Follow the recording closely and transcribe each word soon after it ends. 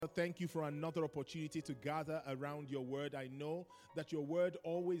God, thank you for another opportunity to gather around your word. I know that your word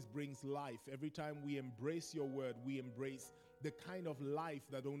always brings life. Every time we embrace your word, we embrace the kind of life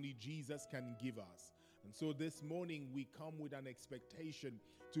that only Jesus can give us. And so this morning we come with an expectation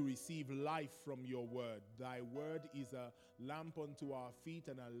to receive life from your word. Thy word is a lamp unto our feet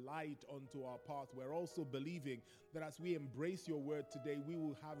and a light unto our path. We're also believing that as we embrace your word today, we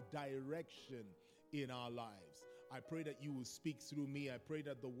will have direction in our lives. I pray that you will speak through me. I pray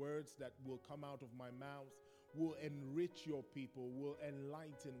that the words that will come out of my mouth will enrich your people, will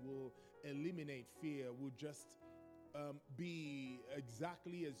enlighten, will eliminate fear, will just be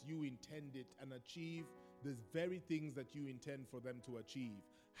exactly as you intended and achieve the very things that you intend for them to achieve.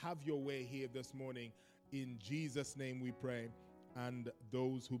 Have your way here this morning. In Jesus' name we pray. And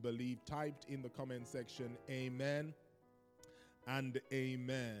those who believe typed in the comment section, amen and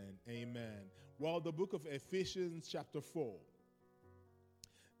amen. Amen. Well, the book of Ephesians chapter 4.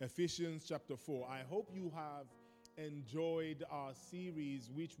 Ephesians chapter 4. I hope you have enjoyed our series,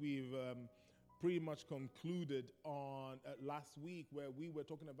 which we've pretty much concluded on last week, where we were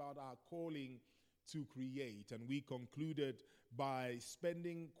talking about our calling to create. And we concluded by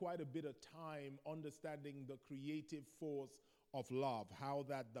spending quite a bit of time understanding the creative force of love, how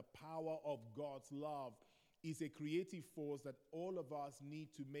that the power of God's love is a creative force that all of us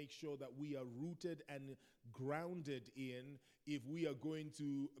need to make sure that we are rooted and grounded in if we are going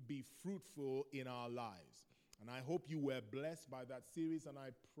to be fruitful in our lives. And I hope you were blessed by that series, and I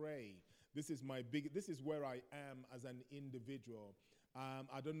pray this is where I am as an individual.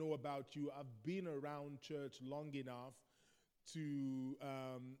 I don't know about you. I've been around church long enough to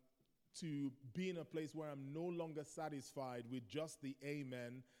be in a place where I'm no longer satisfied with just the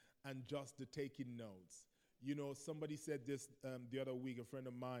amen and just the taking notes. You know, somebody said this the other week, a friend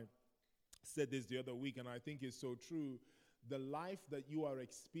of mine said this the other week, and I think it's so true. The life that you are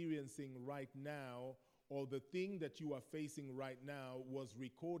experiencing right now, or the thing that you are facing right now, was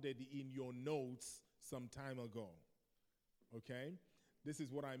recorded in your notes some time ago. Okay? This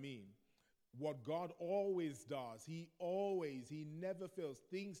is what I mean. What God always does, He never fails.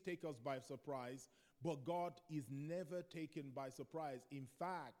 Things take us by surprise, but God is never taken by surprise. In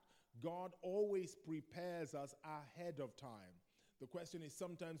fact, God always prepares us ahead of time. The question is,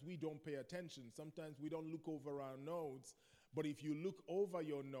 sometimes we don't pay attention. Sometimes we don't look over our notes. But if you look over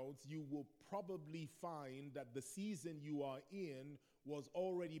your notes, you will probably find that the season you are in was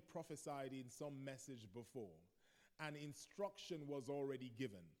already prophesied in some message before. And instruction was already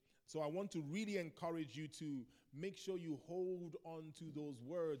given. So I want to really encourage you to make sure you hold on to those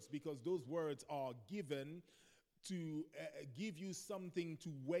words, because those words are given to give you something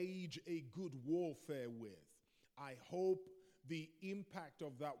to wage a good warfare with. I hope the impact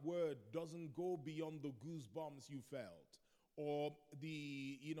of that word doesn't go beyond the goosebumps you felt or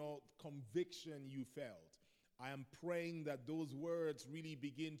the conviction you felt. I am praying that those words really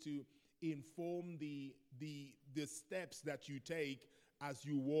begin to inform the steps that you take as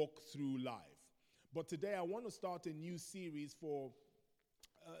you walk through life. But today I want to start a new series for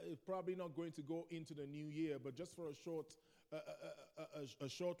probably not going to go into the new year, but just for a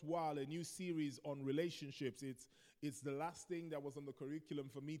short while, a new series on relationships. It's the last thing that was on the curriculum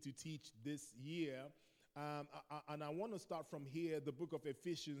for me to teach this year. And I want to start from here, the book of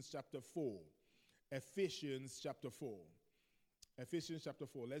Ephesians chapter 4. Ephesians chapter 4. Ephesians chapter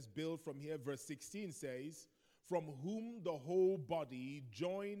 4. Let's build from here. Verse 16 says, "From whom the whole body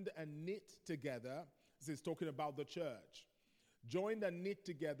joined and knit together," this is talking about the church, "joined and knit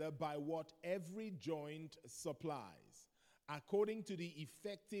together by what every joint supplies, according to the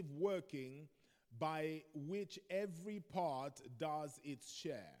effective working by which every part does its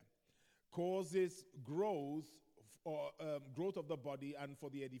share, causes growth of the body and for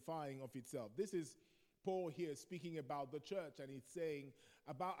the edifying of itself." This is Paul here speaking about the church, and he's saying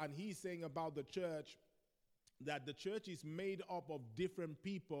about the church that the church is made up of different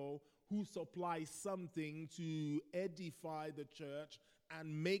people who supply something to edify the church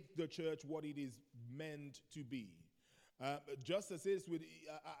and make the church what it is meant to be. Just as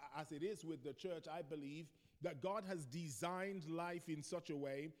it is with the church, I believe that God has designed life in such a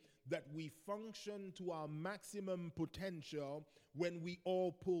way that we function to our maximum potential when we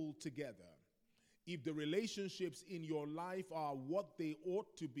all pull together. If the relationships in your life are what they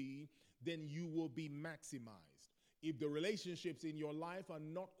ought to be, then you will be maximized. If the relationships in your life are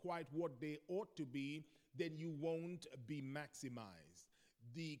not quite what they ought to be, then you won't be maximized.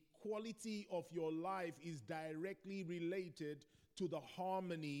 The quality of your life is directly related to the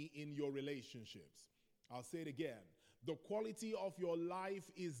harmony in your relationships. I'll say it again. The quality of your life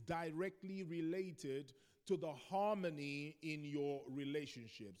is directly related to to the harmony in your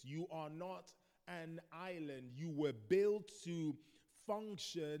relationships. You are not an island. You were built to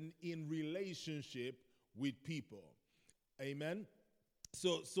function in relationship with people. Amen.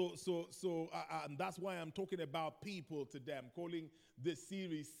 That's why I'm talking about people today. I'm calling this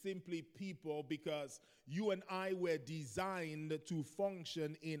series simply people, because you and I were designed to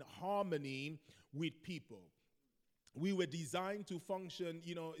function in harmony with people. We were designed to function,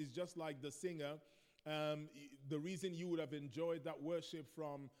 it's just like the singer. The reason you would have enjoyed that worship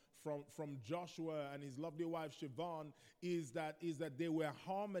from Joshua and his lovely wife Siobhan is that they were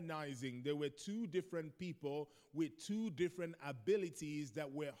harmonizing. There were two different people with two different abilities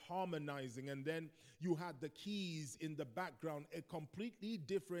that were harmonizing. And then you had the keys in the background, a completely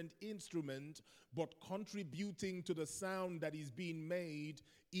different instrument, but contributing to the sound that is being made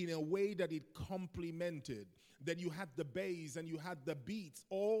in a way that it complemented. Then you had the bass and you had the beats,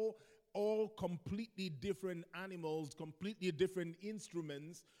 all completely different animals, completely different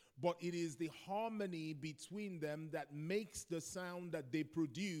instruments, but it is the harmony between them that makes the sound that they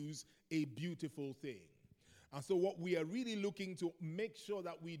produce a beautiful thing. And so what we are really looking to make sure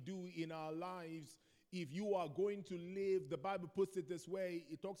that we do in our lives, if you are going to live, the Bible puts it this way,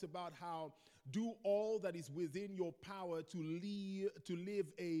 it talks about how do all that is within your power to live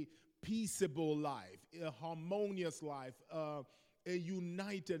a peaceable life, a harmonious life, a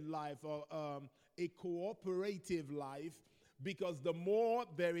united life, a cooperative life, because the more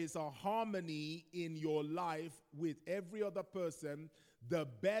there is a harmony in your life with every other person, the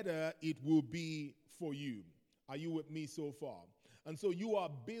better it will be for you. Are you with me so far? And so you are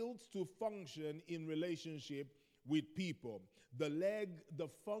built to function in relationship with people. The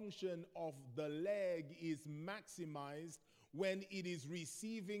function of the leg is maximized when it is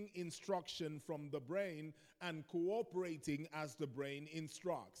receiving instruction from the brain and cooperating as the brain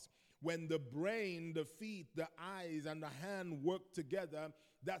instructs. When the brain, the feet, the eyes, and the hand work together,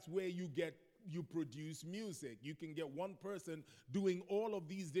 that's where you produce music. You can get one person doing all of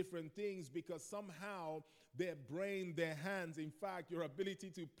these different things because somehow their brain, their hands, in fact, your ability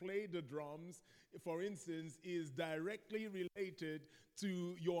to play the drums, for instance, is directly related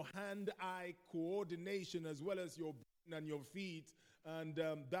to your hand-eye coordination as well as your brain and your feet. And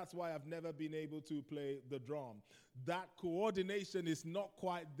that's why I've never been able to play the drum. That coordination is not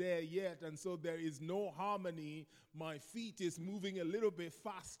quite there yet, and so there is no harmony. My feet is moving a little bit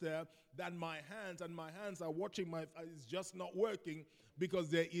faster than my hands, and my hands are watching it's just not working because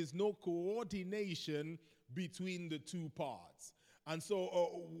there is no coordination between the two parts. And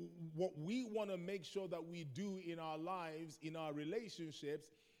so what we want to make sure that we do in our lives, in our relationships,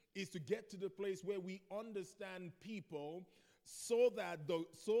 is to get to the place where we understand people so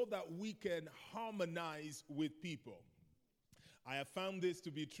that we can harmonize with people. I have found this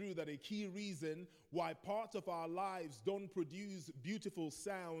to be true, that a key reason why parts of our lives don't produce beautiful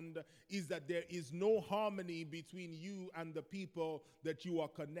sound is that there is no harmony between you and the people that you are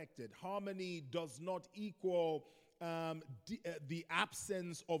connected. Harmony does not equal the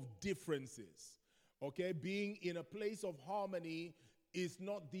absence of differences. Okay, being in a place of harmony is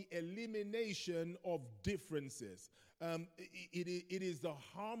not the elimination of differences. It is the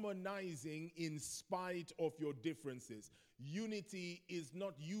harmonizing in spite of your differences. Unity is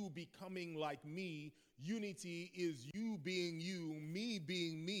not you becoming like me. Unity is you being you, me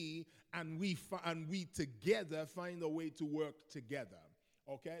being me, and we together find a way to work together.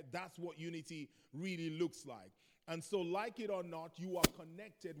 Okay, that's what unity really looks like. And so, like it or not, you are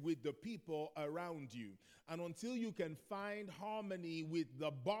connected with the people around you. And until you can find harmony with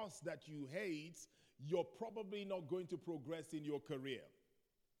the boss that you hate, you're probably not going to progress in your career.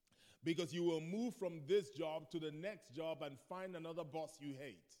 Because you will move from this job to the next job and find another boss you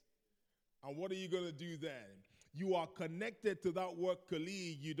hate. And what are you going to do then? You are connected to that work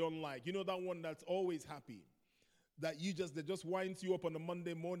colleague you don't like. You know, that one that's always happy. That just winds you up on a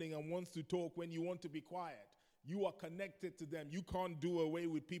Monday morning and wants to talk when you want to be quiet. You are connected to them. You can't do away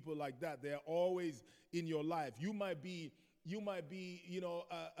with people like that. They're always in your life. You might be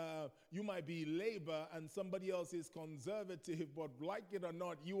Labor and somebody else is conservative, but like it or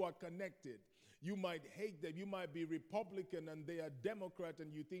not, you are connected. You might hate them. You might be Republican and they are Democrat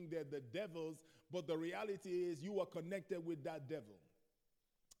and you think they're the devils, but the reality is you are connected with that devil.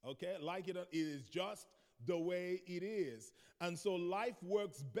 Okay? Like it or not, it is just the way it is. And so life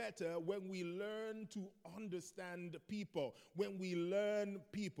works better when we learn to understand people, when we learn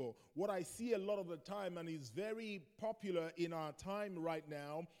people. What I see a lot of the time, and is very popular in our time right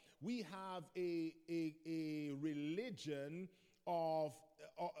now, we have a religion of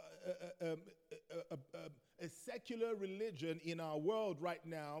a secular religion in our world right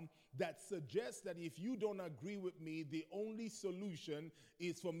now that suggests that if you don't agree with me, the only solution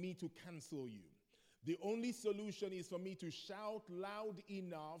is for me to cancel you. The only solution is for me to shout loud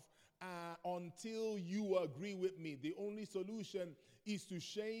enough until you agree with me. The only solution is to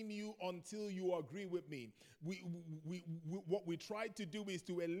shame you until you agree with me. What we try to do is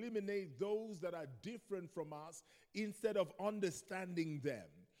to eliminate those that are different from us instead of understanding them.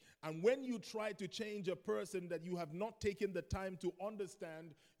 And when you try to change a person that you have not taken the time to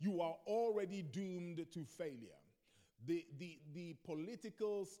understand, you are already doomed to failure. The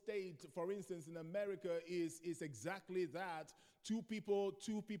political state, for instance, in America is exactly that. Two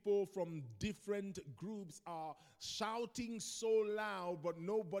people from different groups are shouting so loud, but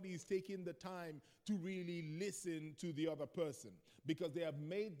nobody is taking the time to really listen to the other person because they have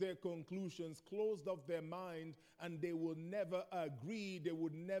made their conclusions, closed off their mind, and they will never agree. They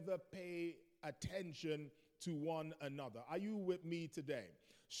would never pay attention to one another. Are you with me today?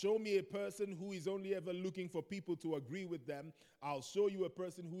 Show me a person who is only ever looking for people to agree with them. I'll show you a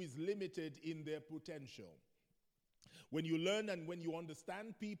person who is limited in their potential. When you learn and when you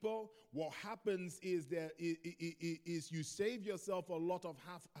understand people, what happens is you save yourself a lot of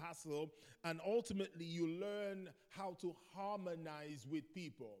hassle, and ultimately you learn how to harmonize with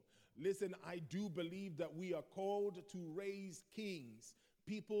people. Listen, I do believe that we are called to raise kings,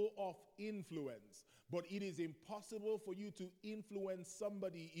 people of influence. But it is impossible for you to influence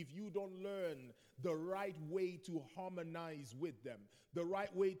somebody if you don't learn the right way to harmonize with them, the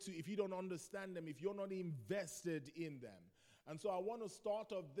right way to, if you don't understand them, if you're not invested in them. And so I want to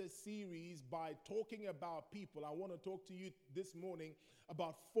start off this series by talking about people. I want to talk to you this morning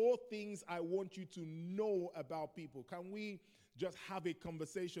about 4 things I want you to know about people. Can we just have a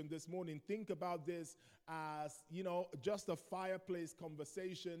conversation this morning? Think about this as, just a fireplace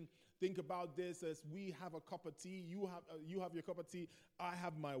conversation. Think about this as we have a cup of tea. You have your cup of tea. I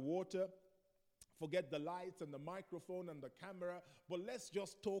have my water. Forget the lights and the microphone and the camera. But let's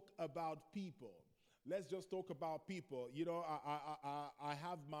just talk about people. Let's just talk about people. I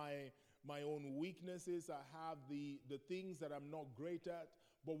have my own weaknesses. I have the things that I'm not great at.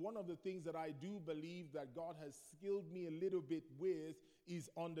 But one of the things that I do believe that God has skilled me a little bit with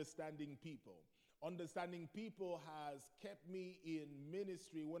is understanding people. Understanding people has kept me in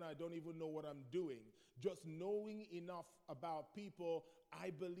ministry when I don't even know what I'm doing. Just knowing enough about people,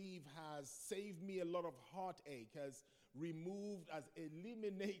 I believe, has saved me a lot of heartache, has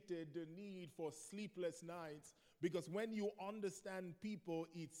eliminated the need for sleepless nights, because when you understand people,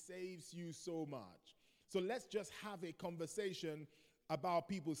 it saves you so much. So let's just have a conversation about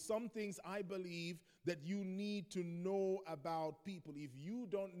people. Some things I believe that you need to know about people. If you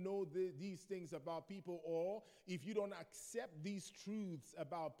don't know these things about people, or if you don't accept these truths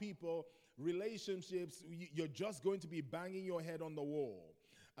about people, relationships, you're just going to be banging your head on the wall.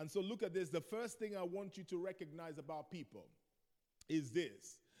 And so look at this. The first thing I want you to recognize about people is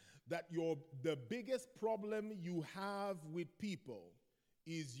this, that the biggest problem you have with people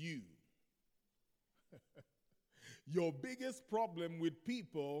is you. Your biggest problem with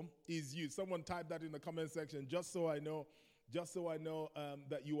people is you. Someone type that in the comment section just so I know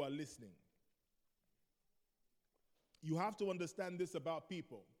that you are listening. You have to understand this about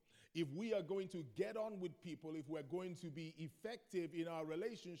people. If we are going to get on with people, if we're going to be effective in our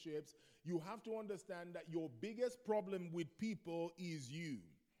relationships, you have to understand that your biggest problem with people is you.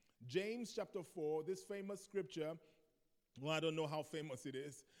 James chapter 4, this famous scripture, well, I don't know how famous it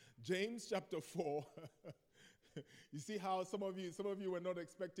is. James chapter 4. You see how some of you were not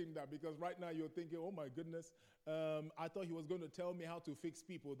expecting that, because right now you're thinking, oh my goodness, I thought he was going to tell me how to fix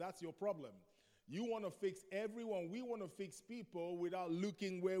people. That's your problem. You want to fix everyone. We want to fix people without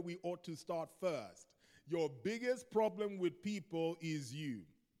looking where we ought to start first. Your biggest problem with people is you.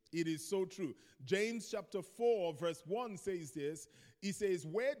 It is so true. James chapter 4 verse 1 says this. He says,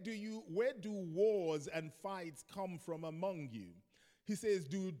 where do wars and fights come from among you? He says,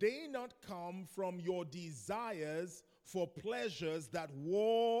 do they not come from your desires for pleasures that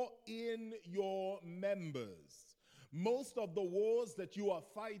war in your members? Most of the wars that you are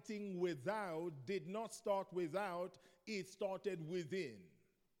fighting without did not start without, it started within.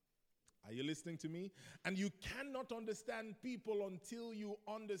 Are you listening to me? And you cannot understand people until you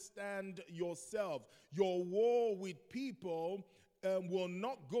understand yourself. Your war with people will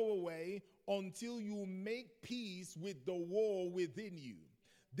not go away until you make peace with the war within you.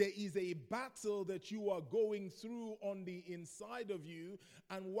 there is a battle that you are going through on the inside of you.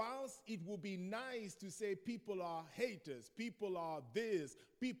 And whilst it will be nice to say people are haters, people are this,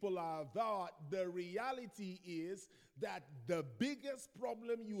 people are that, the reality is that the biggest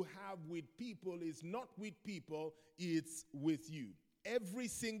problem you have with people is not with people, it's with you. Every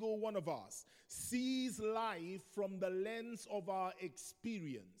single one of us sees life from the lens of our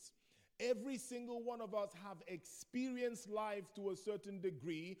experience. Every single one of us have experienced life to a certain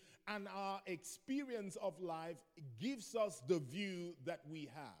degree, and our experience of life gives us the view that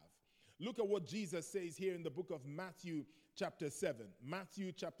we have. Look at what Jesus says here in the book of Matthew chapter 7.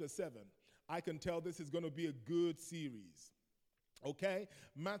 Matthew chapter 7. I can tell this is going to be a good series. Okay?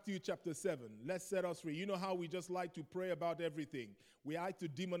 Matthew chapter 7. Let's set us free. You know how we just like to pray about everything. We like to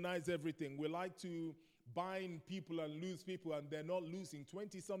demonize everything. We like to bind people and loose people, and they're not loosing.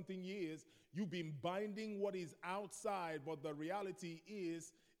 20-something years, you've been binding what is outside, but the reality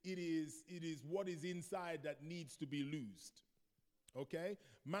is, it is what is inside that needs to be loosed. Okay?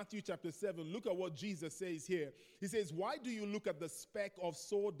 Matthew chapter 7, look at what Jesus says here. He says, why do you look at the speck of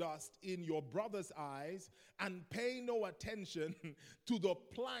sawdust in your brother's eyes and pay no attention to the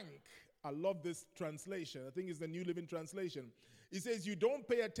plank? I love this translation. I think it's the New Living Translation. It says, you don't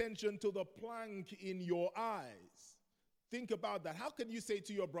pay attention to the plank in your eyes. Think about that. How can you say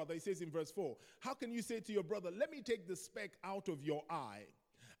to your brother, he says in verse 4, how can you say to your brother, let me take the speck out of your eye,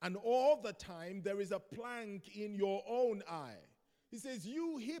 and all the time there is a plank in your own eye? He says,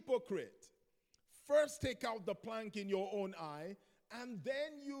 you hypocrite, first take out the plank in your own eye, and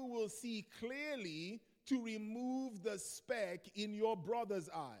then you will see clearly to remove the speck in your brother's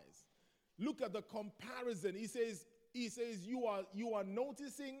eyes. Look at the comparison. He says you are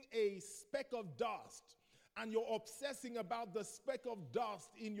noticing a speck of dust, and you're obsessing about the speck of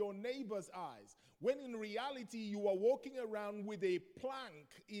dust in your neighbor's eyes, when in reality you are walking around with a plank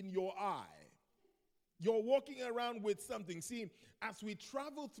in your eye. You're walking around with something. See, as we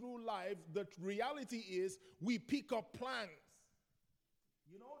travel through life, the reality is we pick up planks.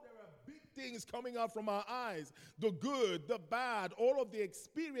 You know, there are big things coming out from our eyes. The good, the bad, all of the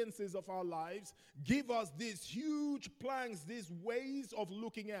experiences of our lives give us these huge planks, these ways of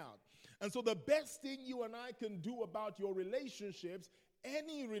looking out. And so the best thing you and I can do about your relationships,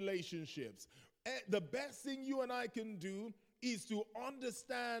 any relationships, the best thing you and I can do is to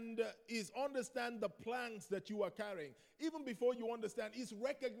understand the planks that you are carrying. Even before you understand, is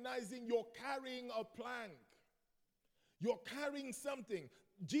recognizing you're carrying a plank. You're carrying something.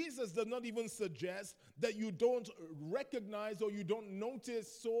 Jesus does not even suggest that you don't recognize or you don't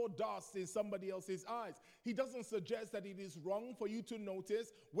notice sawdust in somebody else's eyes. He doesn't suggest that it is wrong for you to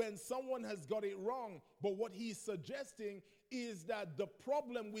notice when someone has got it wrong. But what he's suggesting is that the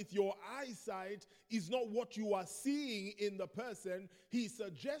problem with your eyesight is not what you are seeing in the person. He's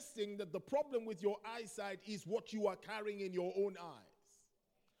suggesting that the problem with your eyesight is what you are carrying in your own eyes.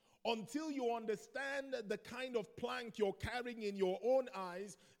 Until you understand the kind of plank you're carrying in your own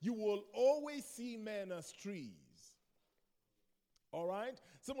eyes, you will always see men as trees. All right?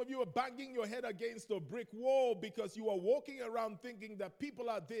 Some of you are banging your head against a brick wall because you are walking around thinking that people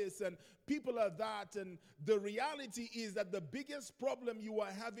are this and people are that. And the reality is that the biggest problem you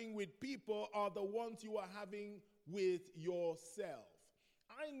are having with people are the ones you are having with yourself.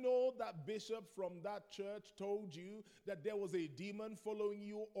 I know that bishop from that church told you that there was a demon following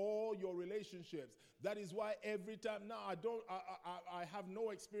you all your relationships. That is why every time, now I have no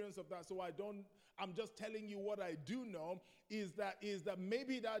experience of that, so I'm just telling you what I do know is that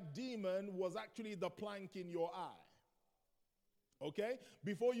maybe that demon was actually the plank in your eye. Okay?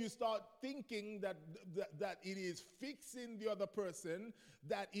 Before you start thinking that it is fixing the other person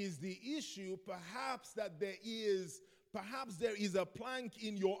that is the issue, perhaps there is a plank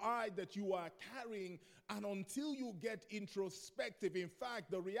in your eye that you are carrying, and until you get introspective, in fact,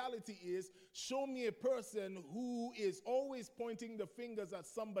 the reality is, show me a person who is always pointing the fingers at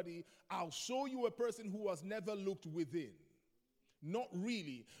somebody, I'll show you a person who has never looked within. Not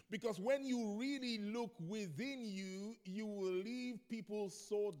really, because when you really look within you, you will leave people's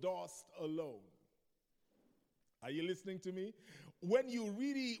sawdust alone. Are you listening to me? When you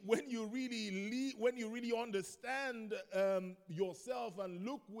really understand yourself and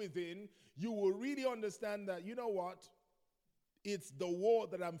look within, you will really understand that, you know what? It's the war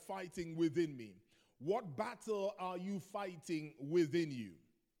that I'm fighting within me. What battle are you fighting within you?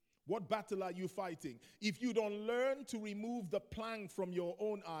 What battle are you fighting? If you don't learn to remove the plank from your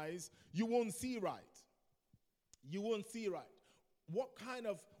own eyes, you won't see right. You won't see right. What kind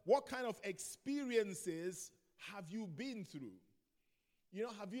of experiences have you been through? You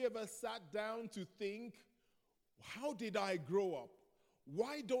know, have you ever sat down to think, how did I grow up?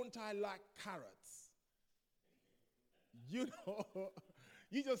 why don't I like carrots? You know,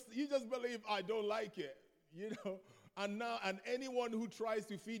 you just believe I don't like it, you know. And anyone who tries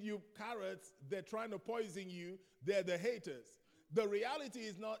to feed you carrots, they're trying to poison you. They're the haters. The reality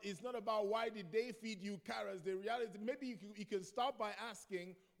is not about why did they feed you carrots. The reality, maybe you can start by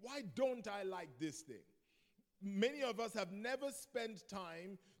asking, why don't I like this thing? Many of us have never spent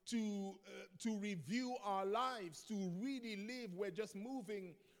time to review our lives, to really live. We're just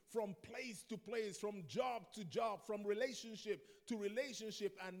moving from place to place, from job to job, from relationship to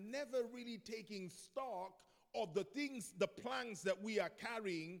relationship, and never really taking stock of the things, the planks that we are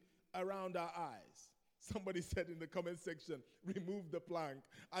carrying around our eyes. Somebody said in the comment section, remove the plank.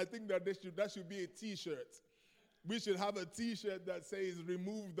 I think that that should be a t-shirt. We should have a t-shirt that says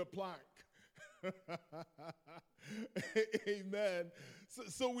remove the plank. Amen.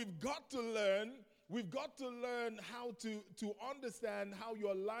 So we've got to learn how to understand how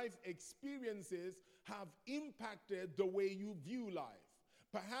your life experiences have impacted the way you view life.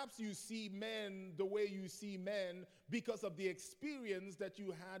 Perhaps you see men the way you see men because of the experience that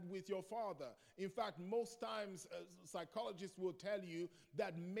you had with your father. In fact, most times psychologists will tell you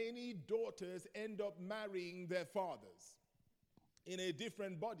that many daughters end up marrying their fathers in a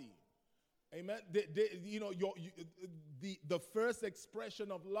different body. Amen. The first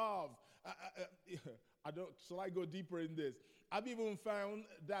expression of love. Shall I go deeper in this? I've even found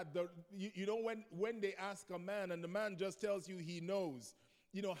that when they ask a man and the man just tells you he knows.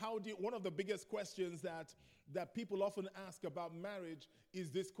 One of the biggest questions that people often ask about marriage is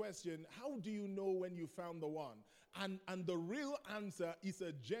this question: how do you know when you found the one? And the real answer is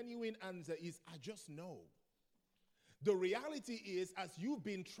a genuine answer is, I just know. The reality is, as you've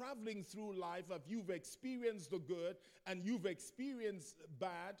been traveling through life, if you've experienced the good and you've experienced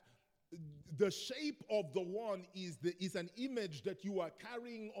bad, the shape of the one is an image that you are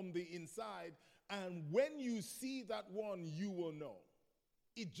carrying on the inside. And when you see that one, you will know.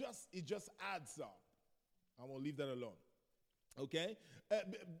 It just adds up. I will leave that alone. Okay?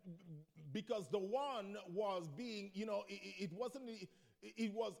 Because the one was being, it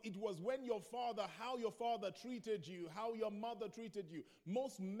was when how your father treated you, how your mother treated you.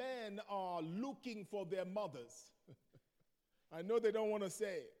 Most men are looking for their mothers. I know they don't want to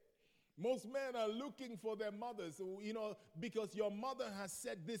say it. Most men are looking for their mothers, because your mother has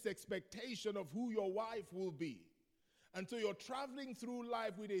set this expectation of who your wife will be. And so you're traveling through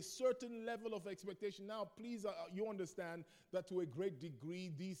life with a certain level of expectation. Now, please, you understand that to a great degree,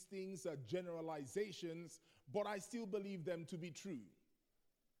 these things are generalizations, but I still believe them to be true.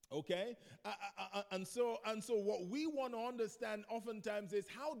 Okay? And so what we want to understand oftentimes is,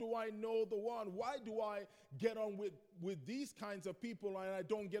 how do I know the one? Why do I get on with these kinds of people and I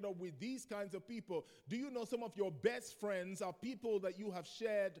don't get on with these kinds of people? Do you know some of your best friends are people that you have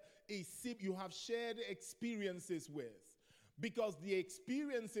shared experiences with? Because the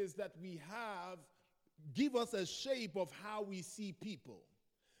experiences that we have give us a shape of how we see people.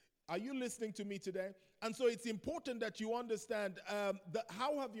 Are you listening to me today? And so it's important that you understand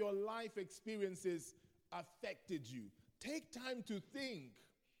how have your life experiences affected you. Take time to think.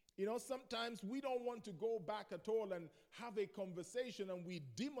 Sometimes we don't want to go back at all and have a conversation, and we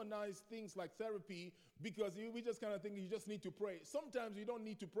demonize things like therapy because we just kind of think you just need to pray. Sometimes you don't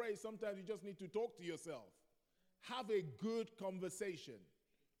need to pray. Sometimes you just need to talk to yourself. Have a good conversation.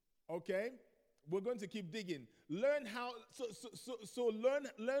 Okay? We're going to keep digging. Learn how.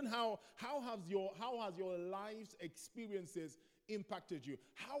 Learn how has your life's experiences impacted you?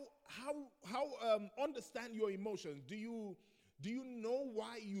 How understand your emotions? Do you know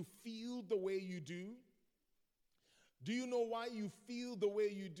why you feel the way you do? Do you know why you feel the way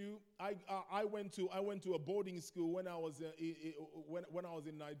you do? I went to a boarding school when I was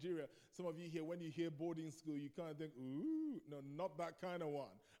in Nigeria. Some of you here, when you hear boarding school, you kind of think, ooh, no, not that kind of one.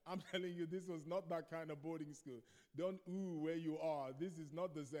 I'm telling you, this was not that kind of boarding school. Don't ooh where you are. This is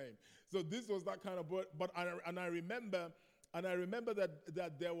not the same. So this was that kind of I remember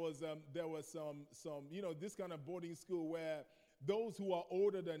that there was some this kind of boarding school where those who are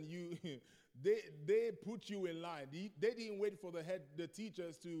older than you, they put you in line. They didn't wait for the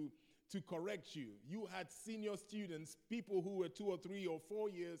teachers to correct you. You had senior students, people who were 2 or 3 or 4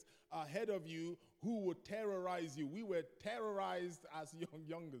 years ahead of you, who would terrorize you. We were terrorized as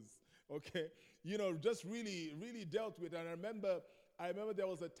youngers, okay? Just really, really dealt with. And I remember there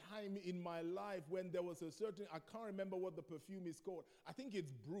was a time in my life when there was I can't remember what the perfume is called. I think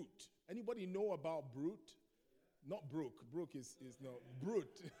it's Brut. Anybody know about Brut? Not Brooke. Brooke is no,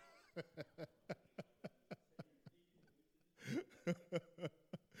 Brut.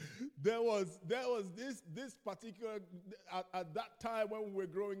 There was this particular, at that time when we were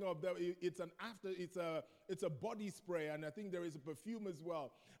growing up, it's a body spray, and I think there is a perfume as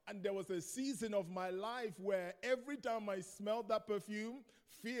well. And there was a season of my life where every time I smelled that perfume,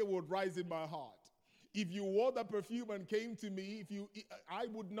 fear would rise in my heart. If you wore that perfume and came to me, I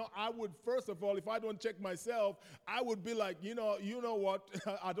would first of all, if I don't check myself, I would be like, you know what,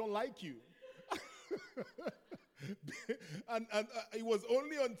 I don't like you. and it was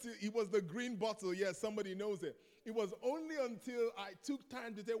only until, it was the green bottle, yes, somebody knows it. It was only until I took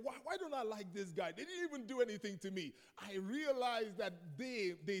time to say, why don't I like this guy? They didn't even do anything to me. I realized that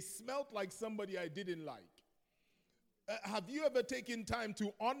they smelled like somebody I didn't like. Have you ever taken time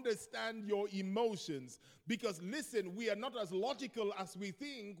to understand your emotions? Because listen, we are not as logical as we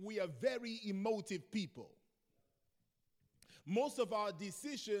think. We are very emotive people. Most of our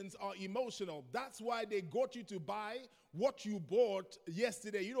decisions are emotional. That's why they got you to buy what you bought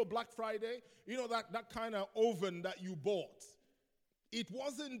yesterday. You know, Black Friday, you know, that kind of oven that you bought. It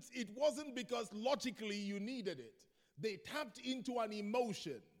wasn't because logically you needed it. They tapped into an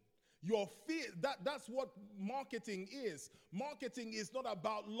emotion. Your fear, that's what marketing is. Marketing is not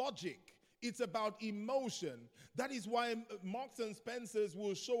about logic. It's about emotion. That is why Marks and Spencer's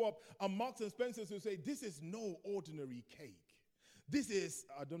will show up, and Marks and Spencer's will say, this is no ordinary cake. This is,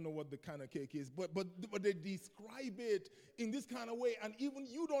 I don't know what the kind of cake is, but they describe it in this kind of way. And even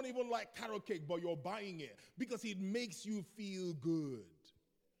you don't even like carrot cake, but you're buying it because it makes you feel good.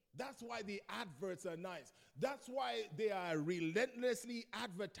 That's why the adverts are nice. That's why they are relentlessly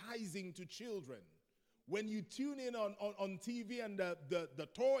advertising to children. When you tune in on TV and the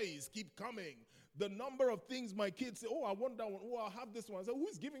toys keep coming, the number of things my kids say, oh, I want that one, oh, I'll have this one. So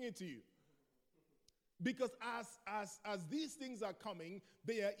who's giving it to you? Because as these things are coming,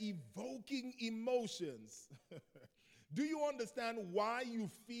 they are evoking emotions. Do you understand why you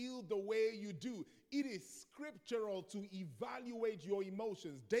feel the way you do? It is scriptural to evaluate your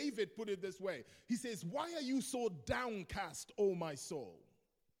emotions. David put it this way. He says, why are you so downcast, O my soul?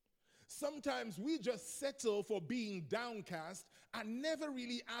 Sometimes we just settle for being downcast and never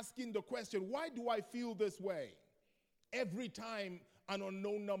really asking the question, why do I feel this way? Every time an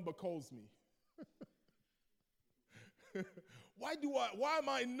unknown number calls me. Why am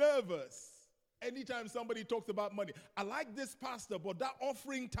I nervous anytime somebody talks about money? I like this pastor, but that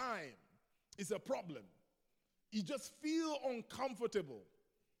offering time is a problem. You just feel uncomfortable.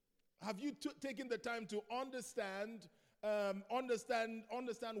 Have you taken the time to understand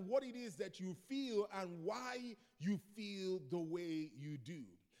what it is that you feel and why you feel the way you do?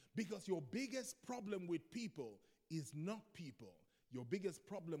 Because your biggest problem with people is not people. Your biggest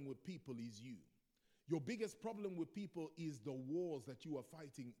problem with people is you. Your biggest problem with people is the wars that you are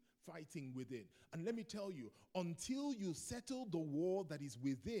fighting within. And let me tell you, until you settle the war that is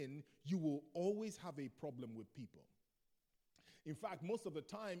within, you will always have a problem with people. In fact, most of the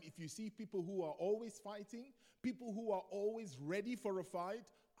time, if you see people who are always fighting, people who are always ready for a fight,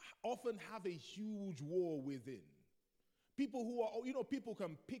 often have a huge war within. People who are, people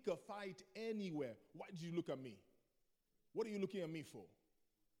can pick a fight anywhere. Why did you look at me? What are you looking at me for?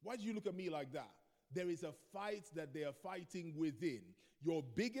 Why did you look at me like that? There is a fight that they are fighting within. Your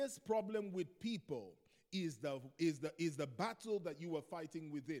biggest problem with people is the battle that you are fighting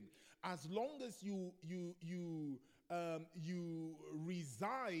within. As long as you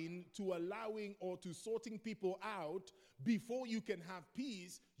resign to allowing or to sorting people out before you can have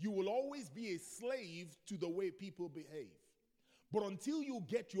peace, you will always be a slave to the way people behave. But until you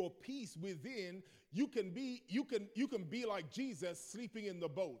get your peace within, you can be like Jesus sleeping in the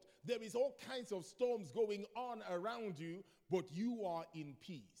boat. There is all kinds of storms going on around you, but you are in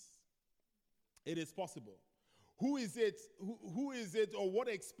peace. It is possible. Who is it, or what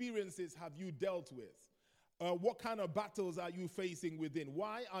experiences have you dealt with? What kind of battles are you facing within?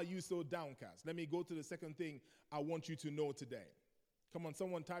 Why are you so downcast? Let me go to the second thing I want you to know today. Come on,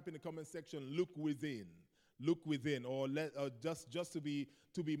 someone type in the comment section, look within. Look within, or just to be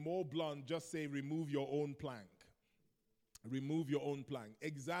more blunt, just say remove your own plank. Remove your own plank.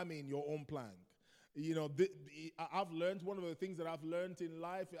 Examine your own plank. I've learned, one of the things that I've learned in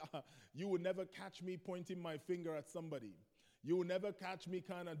life, you will never catch me pointing my finger at somebody. You will never catch me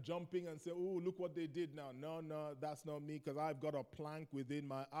kind of jumping and say, oh, look what they did now. No, that's not me, because I've got a plank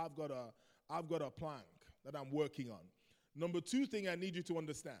within I've got a plank that I'm working on. Number two thing I need you to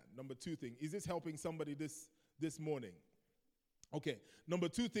understand. Number two thing. Is this helping somebody this morning? Okay. Number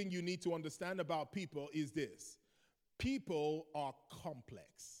two thing you need to understand about people is this. People are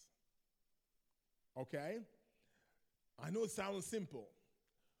complex. Okay? I know it sounds simple,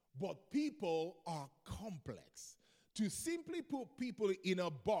 but people are complex. To simply put people in a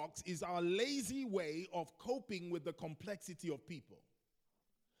box is our lazy way of coping with the complexity of people.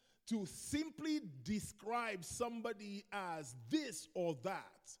 To simply describe somebody as this or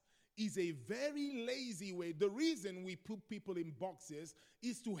that is a very lazy way. The reason we put people in boxes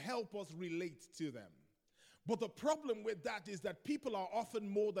is to help us relate to them. But the problem with that is that people are often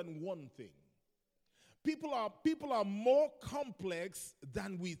more than one thing. People are more complex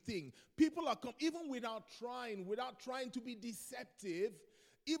than we think. People are, even without trying to be deceptive,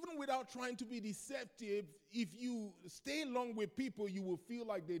 if you stay long with people, you will feel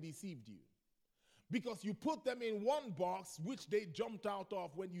like they deceived you. Because you put them in one box, which they jumped out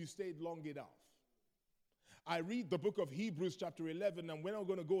of when you stayed long enough. I read the book of Hebrews chapter 11, and we're not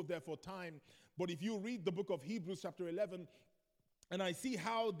going to go there for time, but if you read the book of Hebrews chapter 11, and I see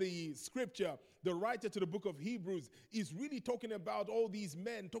how the scripture, the writer to the book of Hebrews, is really talking about all these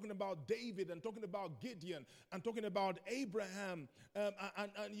men, talking about David and talking about Gideon and talking about Abraham. And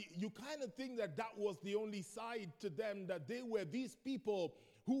you kind of think that was the only side to them, that they were these people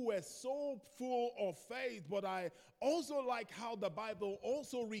who were so full of faith. But I also like how the Bible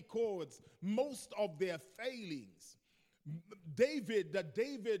also records most of their failings. David,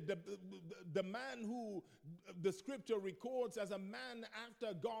 the man who the scripture records as a man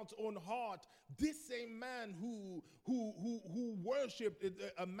after God's own heart, this same man who worshipped,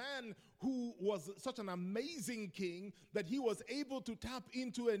 a man who was such an amazing king that he was able to tap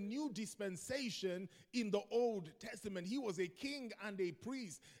into a new dispensation in the Old Testament. He was a king and a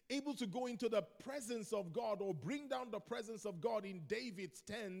priest, able to go into the presence of God or bring down the presence of God in David's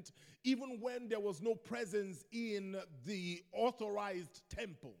tent, even when there was no presence in the authorized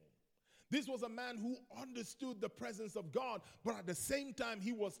temple. This was a man who understood the presence of God, but at the same time,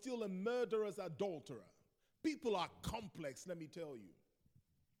 he was still a murderous adulterer. People are complex, let me tell you.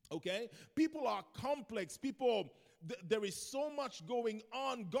 Okay? People are complex. There is so much going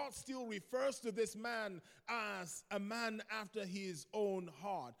on. God still refers to this man as a man after his own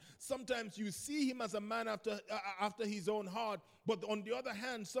heart. Sometimes you see him as a man after his own heart, but on the other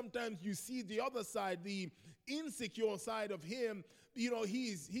hand, sometimes you see the other side, the insecure side of him. You know, he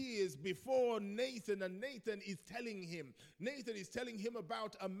is before Nathan, and Nathan is telling him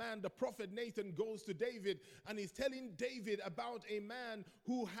about a man. The prophet Nathan goes to David and he's telling David about a man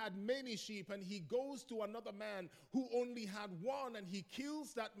who had many sheep, and he goes to another man who only had one, and he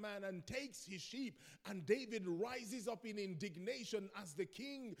kills that man and takes his sheep. And David rises up in indignation as the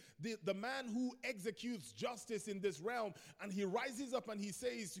king, the man who executes justice in this realm, and he rises up and he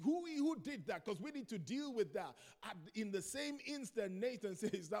says, who did that? Because we need to deal with that. In the same instant, Nathan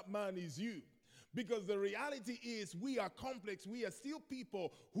says, that man is you. Because the reality is we are complex. We are still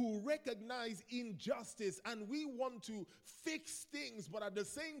people who recognize injustice and we want to fix things, but at the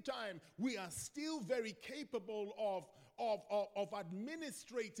same time, we are still very capable of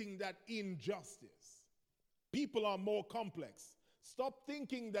administrating that injustice. People are more complex. Stop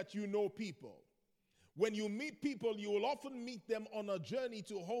thinking that you know people. When you meet people, you will often meet them on a journey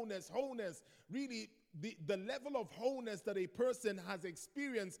to wholeness. Wholeness, really, the level of wholeness that a person has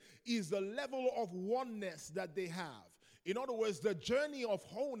experienced is the level of oneness that they have. In other words, the journey of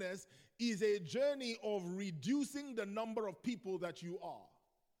wholeness is a journey of reducing the number of people that you are.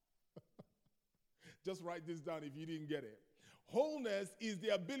 Just write this down if you didn't get it. Wholeness is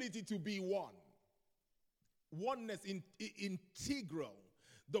the ability to be one. Oneness, integral.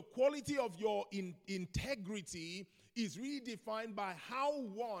 The quality of your integrity is really defined by how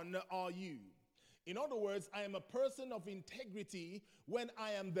one are you. In other words, I am a person of integrity when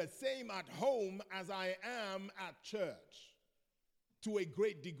I am the same at home as I am at church, to a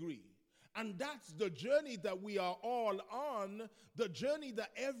great degree. And that's the journey that we are all on, the journey that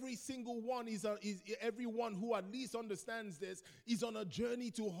every single one is everyone who at least understands this is on a journey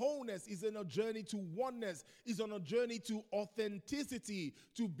to wholeness, is on a journey to oneness, is on a journey to authenticity,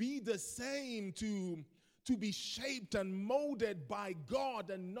 to be the same, to be shaped and molded by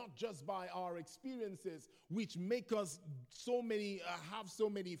God and not just by our experiences, which make us have so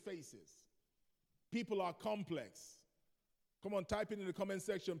many faces. People are complex. Come on, type it in the comment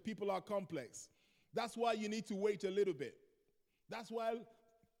section. People are complex. That's why you need to wait a little bit. That's why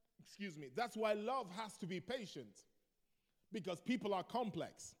love has to be patient, because people are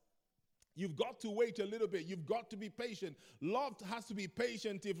complex. You've got to wait a little bit. You've got to be patient. Love has to be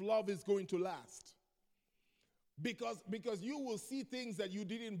patient if love is going to last. Because you will see things that you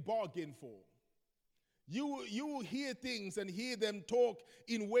didn't bargain for. You will hear things and hear them talk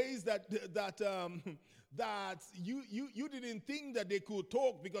in ways that you didn't think that they could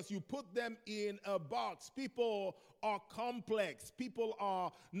talk because you put them in a box. People are complex. People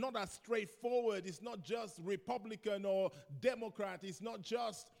are not as straightforward. It's not just Republican or Democrat. It's not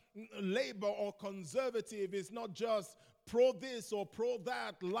just Labor or conservative. It's not just pro this or pro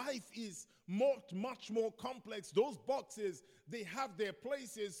that. Life is much more complex. Those boxes, they have their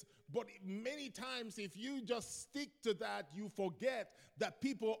places, but many times if you just stick to that, you forget that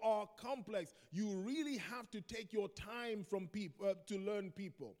people are complex. You really have to take your time from people to learn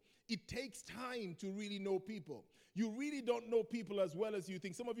people. It takes time to really know people. You really don't know people as well as you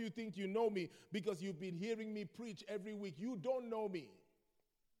think. Some of you think you know me because you've been hearing me preach every week. You don't know me.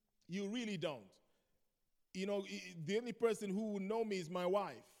 You really don't. You know, the only person who will know me is my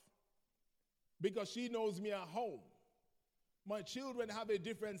wife because she knows me at home. My children have a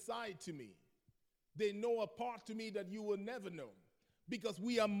different side to me. They know a part to me that you will never know because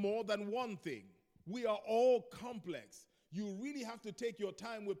we are more than one thing. We are all complex. You really have to take your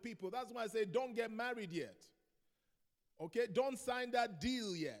time with people. That's why I say don't get married yet. Okay? Don't sign that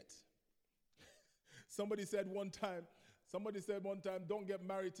deal yet. Somebody said one time, don't get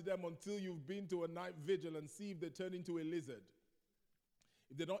married to them until you've been to a night vigil and see if they turn into a lizard.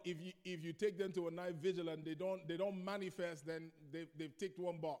 If you take them to a night vigil and they don't manifest, then they've ticked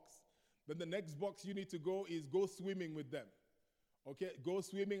one box. Then the next box you need to go is go swimming with them. Okay? Go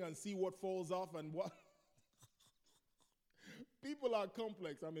swimming and see what falls off and what. People are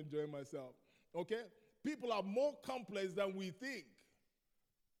complex. I'm enjoying myself. Okay? People are more complex than we think.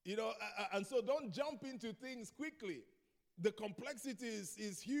 You know, and so don't jump into things quickly. The complexity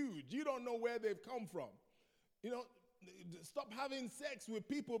is huge. You don't know where they've come from. You know, stop having sex with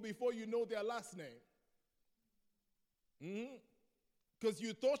people before you know their last name. Because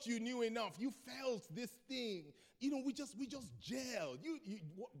you thought you knew enough. You felt this thing. You know, we just gelled.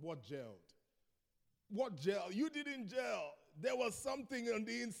 What gelled? What gelled? You didn't gel. There was something on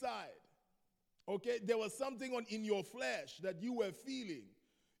the inside. Okay? There was something in your flesh that you were feeling.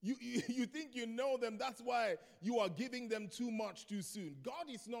 You think you know them, that's why you are giving them too much too soon. God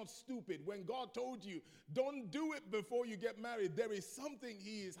is not stupid. When God told you, don't do it before you get married, there is something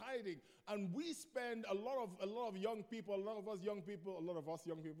he is hiding. And we spend a lot of young people, I'm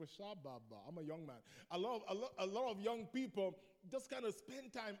a young man. A lot of young people just kind of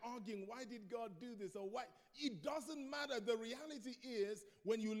spend time arguing, why did God do this or why? It doesn't matter. The reality is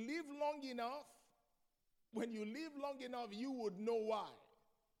when you live long enough, you would know why.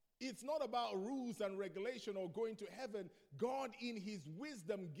 It's not about rules and regulation or going to heaven. God, in his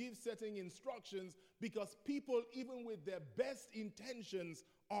wisdom, gives certain instructions because people, even with their best intentions,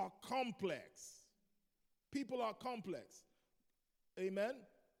 are complex. People are complex. Amen?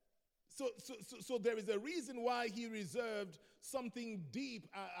 So there is a reason why he reserved something deep,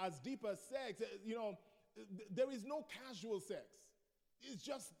 as deep as sex. You know, there is no casual sex. It's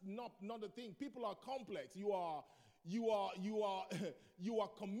just not a thing. People are complex. You are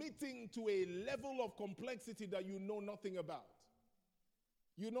committing to a level of complexity that you know nothing about.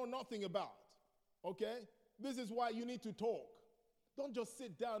 You know nothing about. Okay? This is why you need to talk. Don't just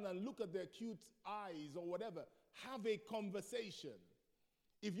sit down and look at their cute eyes or whatever. Have a conversation.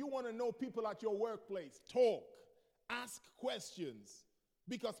 If you want to know people at your workplace, talk. Ask questions.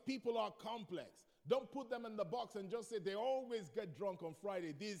 Because people are complex. Don't put them in the box and just say they always get drunk on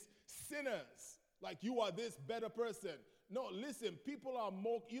Friday. These sinners. Like you are this better person. No, listen, people are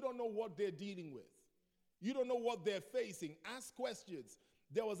more, you don't know what they're dealing with. You don't know what they're facing. Ask questions.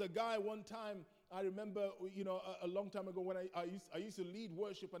 There was a guy one time, I remember, you know, a long time ago when I used to lead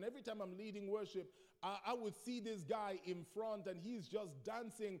worship, and every time I'm leading worship, I would see this guy in front, and he's just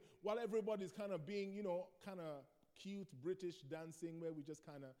dancing while everybody's kind of being, you know, kind of cute British dancing where we just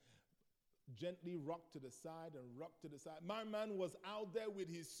kind of gently rock to the side and rock to the side. My man was out there with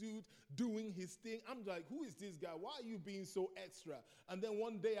his suit doing his thing. I'm like, who is this guy? Why are you being so extra? And then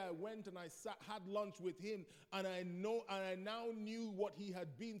one day I went and I had lunch with him, and I now knew what he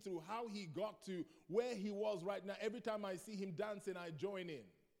had been through, how he got to where he was right now. Every time I see him dancing, I join in.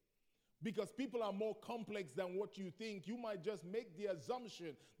 Because people are more complex than what you think. You might just make the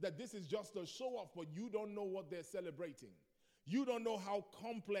assumption that this is just a show off, but you don't know what they're celebrating. You don't know how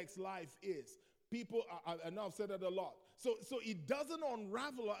complex life is. People, and I've said that a lot. So it doesn't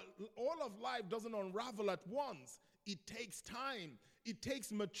unravel, all of life doesn't unravel at once. It takes time. It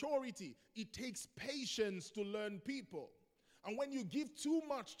takes maturity. It takes patience to learn people. And when you give too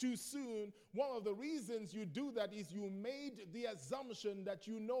much too soon, one of the reasons you do that is you made the assumption that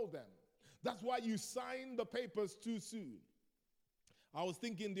you know them. That's why you sign the papers too soon. I was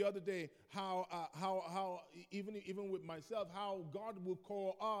thinking the other day how even with myself, how God will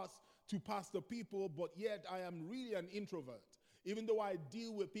call us to pastor people, but yet I am really an introvert. Even though I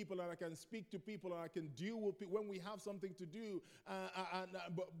deal with people and I can speak to people and I can deal with people when we have something to do,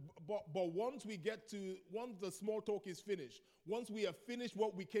 but once the small talk is finished, once we have finished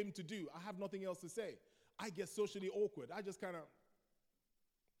what we came to do, I have nothing else to say. I get socially awkward. I just kind of.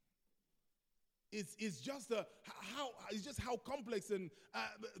 It's just how complex and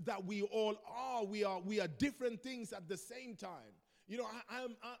that we all are. We are different things at the same time. You know,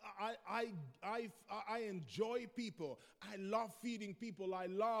 I enjoy people. I love feeding people. I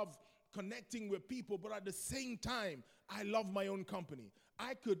love connecting with people. But at the same time, I love my own company.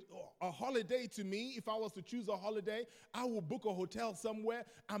 A holiday to me, if I was to choose a holiday, I would book a hotel somewhere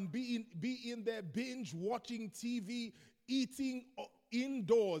and be in there binge watching TV, eating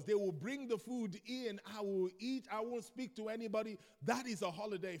indoors. They will bring the food in. I will eat. I won't speak to anybody. That is a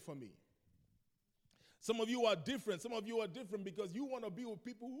holiday for me. Some of you are different. Some of you are different because you want to be with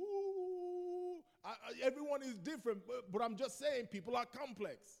people who everyone is different. But I'm just saying, people are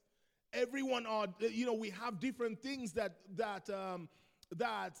complex. Everyone are. We have different things that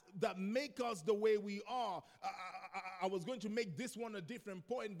make us the way we are. I was going to make this one a different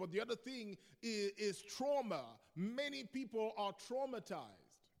point, but the other thing is trauma. Many people are traumatized.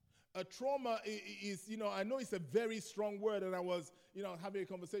 A trauma is, I know it's a very strong word, and I was, having a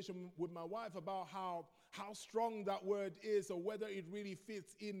conversation with my wife about how strong that word is, or whether it really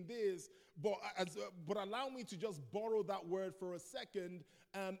fits in this. But allow me to just borrow that word for a second.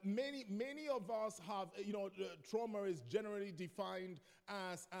 Many of us have, trauma is generally defined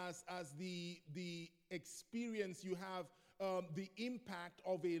as the experience you have, the impact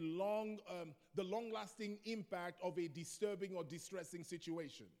of the long-lasting impact of a disturbing or distressing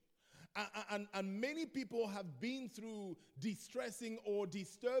situation. And many people have been through distressing or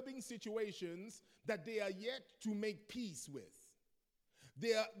disturbing situations that they are yet to make peace with.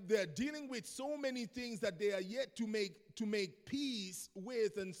 They're dealing with so many things that they are yet to make peace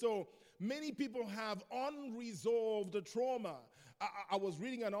with. And so many people have unresolved trauma. I was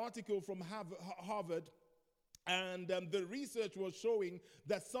reading an article from Harvard, and the research was showing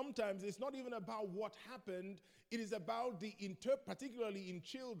that sometimes it's not even about what happened. It is about particularly in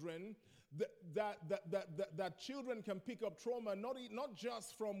children, that children can pick up trauma, not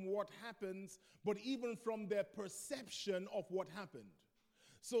just from what happens, but even from their perception of what happened.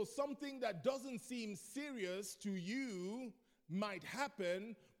 So something that doesn't seem serious to you might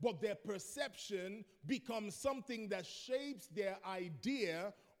happen, but their perception becomes something that shapes their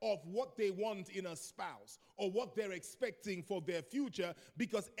idea of what they want in a spouse or what they're expecting for their future,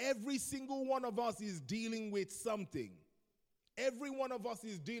 because every single one of us is dealing with something. Every one of us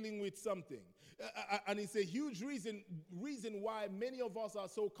is dealing with something. And it's a huge reason why many of us are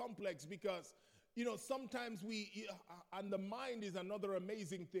so complex, because sometimes and the mind is another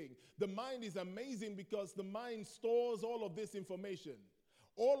amazing thing. The mind is amazing because the mind stores all of this information,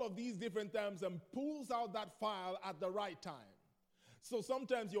 all of these different terms, and pulls out that file at the right time. So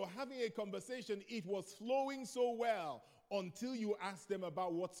sometimes you're having a conversation, it was flowing so well until you ask them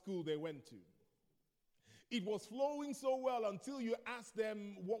about what school they went to. It was flowing so well until you ask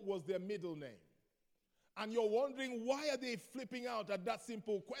them what was their middle name. And you're wondering, why are they flipping out at that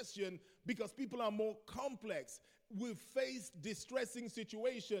simple question? Because people are more complex. We face distressing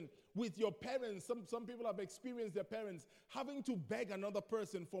situation with your parents. Some people have experienced their parents having to beg another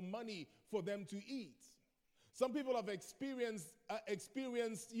person for money for them to eat. Some people have experienced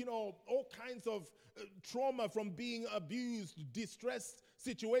all kinds of trauma from being abused, distressed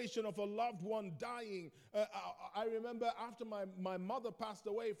situation of a loved one dying. I remember after my mother passed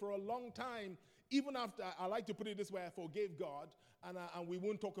away, for a long time, even after, I like to put it this way, I forgave God, and we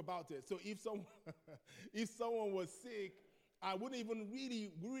won't talk about it. So if someone was sick, I wouldn't even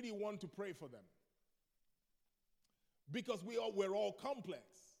really want to pray for them, because we're all complex.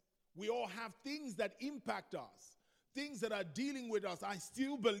 We all have things that impact us, things that are dealing with us. I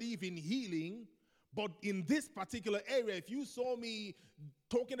still believe in healing, but in this particular area, if you saw me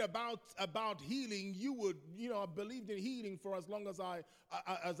talking about healing, you would, I believed in healing for as long as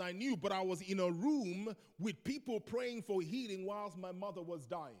I knew, but I was in a room with people praying for healing whilst my mother was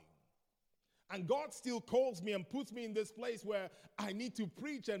dying. And God still calls me and puts me in this place where I need to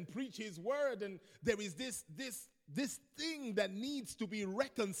preach his word, and there is this thing that needs to be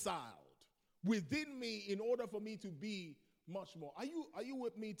reconciled within me in order for me to be much more. Are you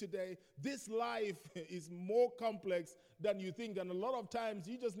with me today? This life is more complex than you think, and a lot of times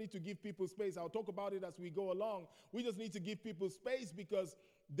you just need to give people space. I'll talk about it as we go along. We just need to give people space because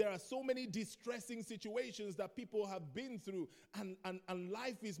there are so many distressing situations that people have been through, and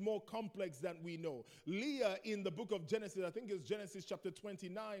life is more complex than we know. Leah, in the book of Genesis, I think it's Genesis chapter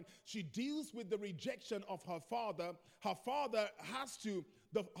 29, she deals with the rejection of her father. Her father has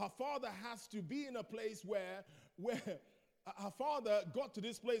to be in a place where her father got to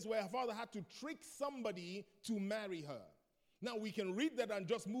this place where her father had to trick somebody to marry her. Now we can read that and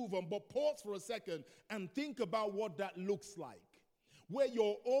just move on, but pause for a second and think about what that looks like. Where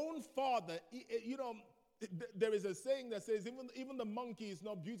your own father, there is a saying that says even the monkey is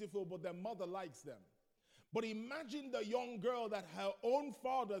not beautiful, but their mother likes them. But imagine the young girl that her own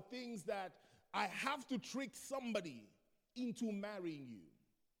father thinks that I have to trick somebody into marrying you.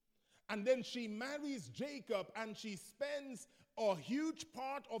 And then she marries Jacob, and she spends a huge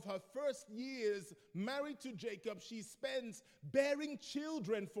part of her first years married to Jacob. She spends bearing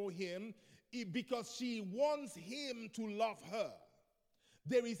children for him because she wants him to love her.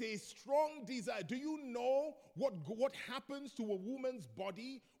 There is a strong desire. Do you know what happens to a woman's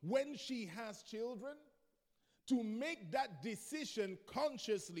body when she has children? To make that decision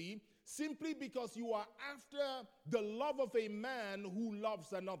consciously simply because you are after the love of a man who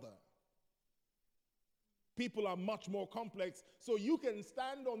loves another. People are much more complex, so you can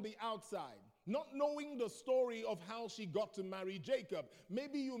stand on the outside, not knowing the story of how she got to marry Jacob.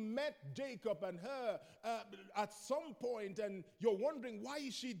 Maybe you met Jacob and her at some point, and you're wondering, why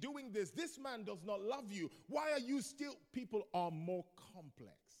is she doing this? This man does not love you. Why are you still? People are more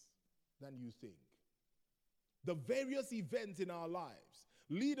complex than you think. The various events in our lives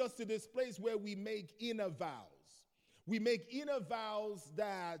lead us to this place where we make inner vows. We make inner vows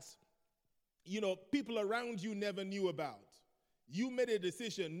that people around you never knew about. You made a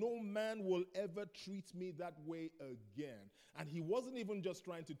decision, no man will ever treat me that way again. And he wasn't even just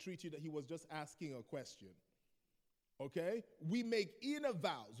trying to treat you, that he was just asking a question. Okay? We make inner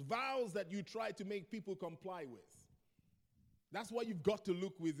vows that you try to make people comply with. That's why you've got to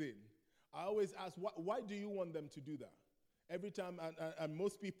look within. I always ask, why do you want them to do that? Every time, and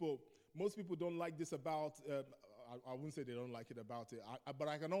most people don't like this about, I wouldn't say they don't like it about it, but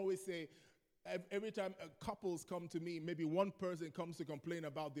I can always say, every time couples come to me, maybe one person comes to complain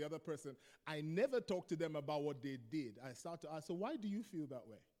about the other person, I never talk to them about what they did. I start to ask, so why do you feel that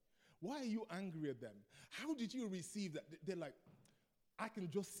way? Why are you angry at them? How did you receive that? They're like, I can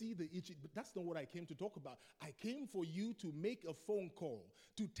just see the itchy, but that's not what I came to talk about. I came for you to make a phone call,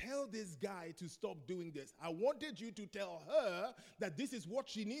 to tell this guy to stop doing this. I wanted you to tell her that this is what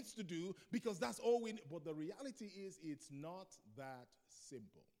she needs to do because that's all we need. But the reality is it's not that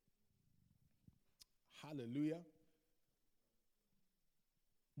simple. Hallelujah.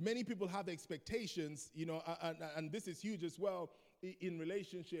 Many people have expectations, and this is huge as well in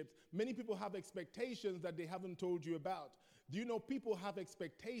relationships. Many people have expectations that they haven't told you about. Do you know people have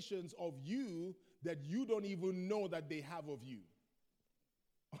expectations of you that you don't even know that they have of you?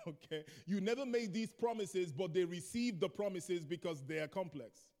 Okay? You never made these promises, but they received the promises because they are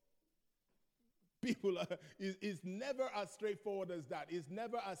complex. It's never as straightforward as that. It's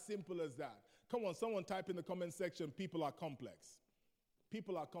never as simple as that. Come on, someone type in the comment section, people are complex.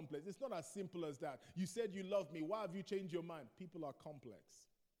 People are complex. It's not as simple as that. You said you love me. Why have you changed your mind? People are complex.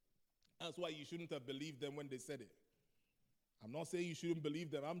 That's why you shouldn't have believed them when they said it. I'm not saying you shouldn't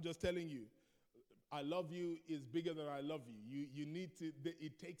believe them. I'm just telling you, I love you is bigger than I love you. You need to,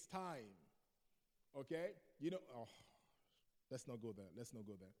 it takes time. Okay? Let's not go there. Let's not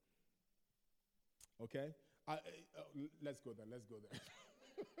go there. Okay? Let's go there. Let's go there.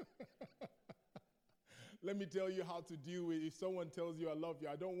 Let me tell you how to deal with if someone tells you I love you.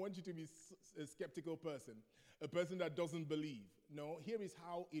 I don't want you to be a skeptical person, a person that doesn't believe. No, here is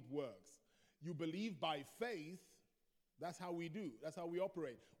how it works. You believe by faith. That's how we do. That's how we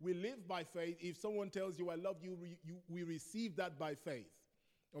operate. We live by faith. If someone tells you I love you, we receive that by faith.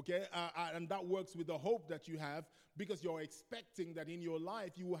 Okay? And that works with the hope that you have because you're expecting that in your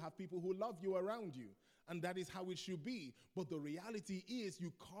life you will have people who love you around you. And that is how it should be. But the reality is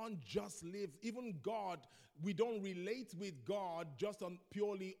you can't just live. Even God, we don't relate with God just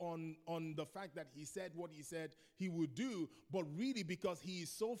purely on the fact that he said what he said he would do, but really because he is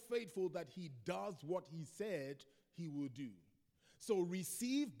so faithful that he does what he said he will do. So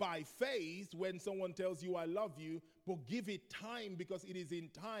receive by faith when someone tells you I love you, but give it time because it is in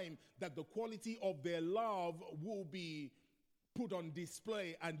time that the quality of their love will be put on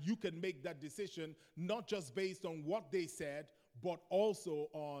display, and you can make that decision not just based on what they said, but also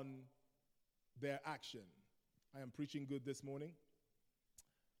on their action. I am preaching good this morning.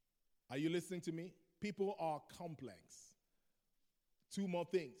 Are you listening to me? People are complex. Two more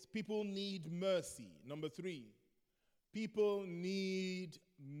things. People need mercy. Number 3, people need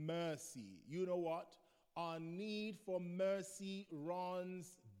mercy. You know what? Our need for mercy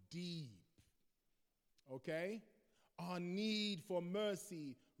runs deep. Okay? Our need for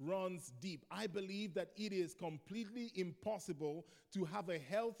mercy runs deep. I believe that it is completely impossible to have a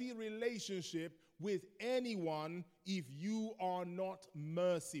healthy relationship with anyone if you are not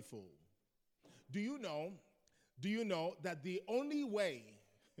merciful. Do you know that the only way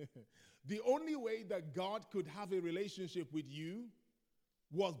that God could have a relationship with you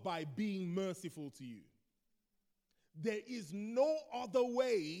was by being merciful to you? There is no other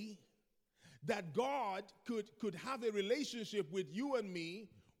way that God could have a relationship with you and me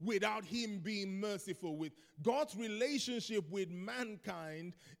without him being merciful. With God's relationship with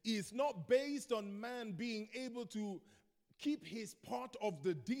mankind is not based on man being able to keep his part of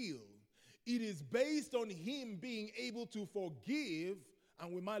the deal. It is based on him being able to forgive,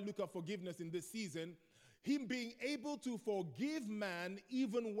 and we might look at forgiveness in this season, him being able to forgive man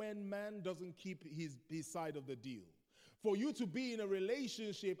even when man doesn't keep his side of the deal. For you to be in a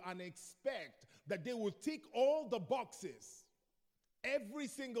relationship and expect that they will tick all the boxes every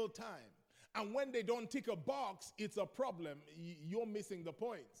single time, and when they don't tick a box, it's a problem. You're missing the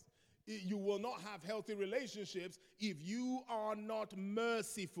point. You will not have healthy relationships if you are not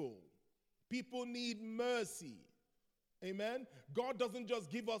merciful. People need mercy. Amen? God doesn't just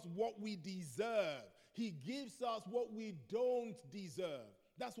give us what we deserve. He gives us what we don't deserve.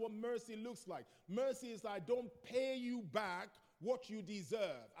 That's what mercy looks like. Mercy is I don't pay you back what you deserve.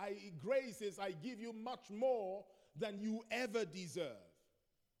 Grace is I give you much more than you ever deserve.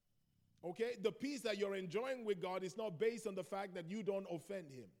 Okay? The peace that you're enjoying with God is not based on the fact that you don't offend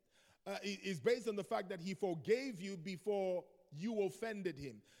him. It's based on the fact that he forgave you before you offended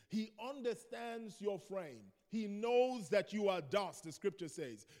him. He understands your frame. He knows that you are dust, the scripture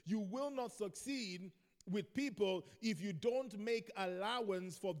says. You will not succeed with people if you don't make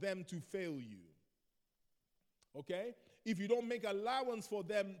allowance for them to fail you. Okay? If you don't make allowance for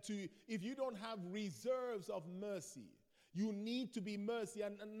them to, if you don't have reserves of mercy, you need to be mercy.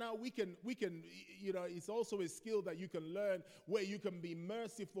 And now we can, it's also a skill that you can learn where you can be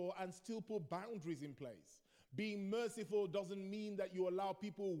merciful and still put boundaries in place. Being merciful doesn't mean that you allow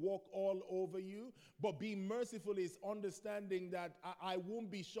people walk all over you, but being merciful is understanding that I won't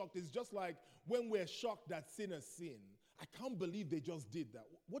be shocked. It's just like when we're shocked that sinners sin. I can't believe they just did that.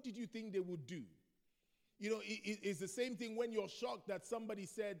 What did you think they would do? It's the same thing when you're shocked that somebody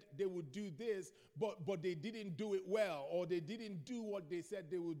said they would do this, but they didn't do it well, or they didn't do what they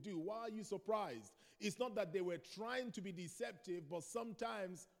said they would do. Why are you surprised? It's not that they were trying to be deceptive, but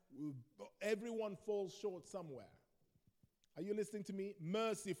sometimes everyone falls short somewhere. Are you listening to me?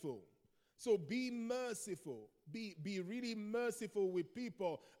 Merciful. So be merciful. Be really merciful with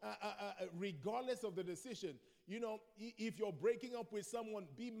people, regardless of the decision. If you're breaking up with someone,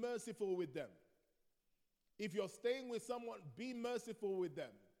 be merciful with them. If you're staying with someone, be merciful with them.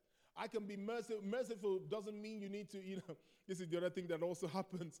 I can be merciful. Merciful doesn't mean you need to, this is the other thing that also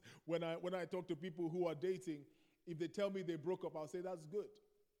happens when I talk to people who are dating. If they tell me they broke up, I'll say, that's good.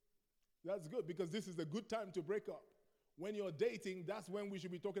 That's good, because this is a good time to break up. When you're dating, that's when we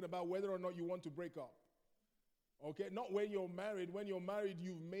should be talking about whether or not you want to break up. Okay? Not when you're married. When you're married,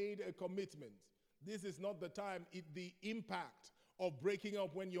 you've made a commitment. This is not the time. The impact of breaking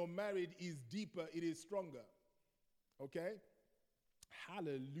up when you're married is deeper. It is stronger. Okay?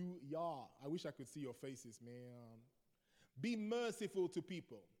 Hallelujah. I wish I could see your faces, man. Be merciful to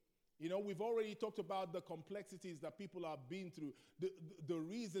people. We've already talked about the complexities that people have been through, the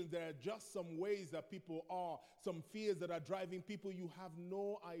reasons. There are just some ways that people are, some fears that are driving people. You have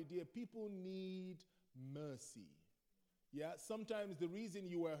no idea. People need mercy. Yeah, sometimes the reason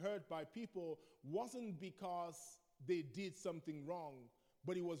you were hurt by people wasn't because they did something wrong,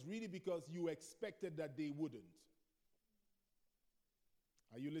 but it was really because you expected that they wouldn't.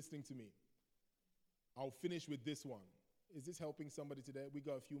 Are you listening to me? I'll finish with this one. Is this helping somebody today? We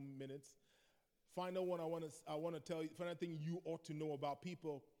got a few minutes. Final one I want to tell you, final thing you ought to know about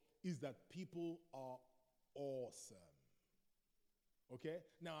people is that people are awesome. Okay?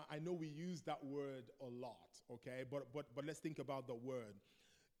 Now, I know we use that word a lot, okay? But let's think about the word.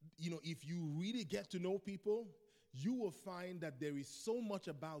 If you really get to know people, you will find that there is so much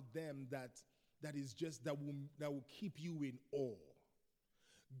about them that will keep you in awe.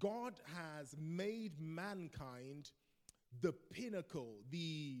 God has made mankind the pinnacle,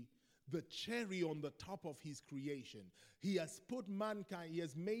 the the cherry on the top of his creation. He has put mankind, he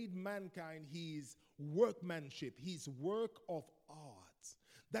has made mankind his workmanship, his work of art.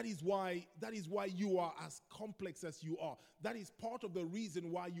 That is why you are as complex as you are. That is part of the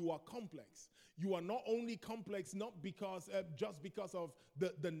reason why you are complex. You are not only complex not because just because of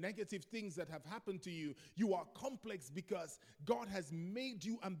the negative things that have happened to you. You are complex because God has made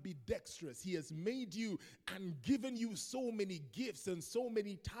you ambidextrous. He has made you and given you so many gifts and so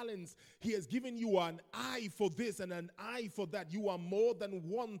many talents. He has given you an eye for this and an eye for that. You are more than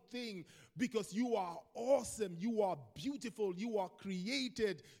one thing because you are awesome. You are beautiful. You are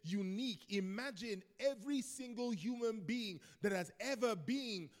created unique. Imagine every single human being that has ever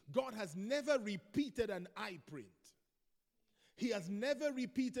been. God has never repeated an eye print. He has never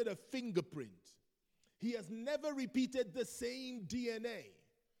repeated a fingerprint. He has never repeated the same DNA.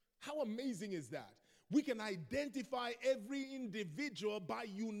 How amazing is that? We can identify every individual by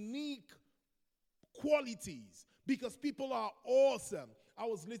unique qualities because people are awesome. I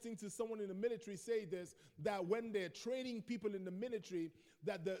was listening to someone in the military say this, that when they're training people in the military,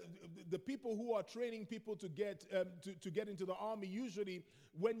 that the people who are training people to get into the army, usually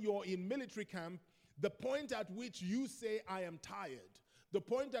when you're in military camp, the point at which you say, I am tired, the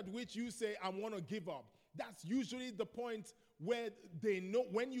point at which you say, I want to give up, that's usually the point where they know,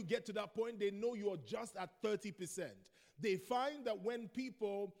 when you get to that point, they know you're just at 30%. They find that when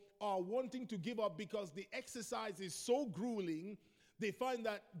people are wanting to give up because the exercise is so grueling, they find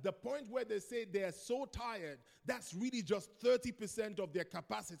that the point where they say they're so tired, that's really just 30% of their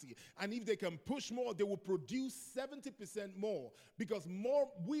capacity. And if they can push more, they will produce 70% more because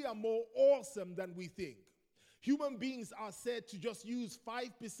we are more awesome than we think. Human beings are said to just use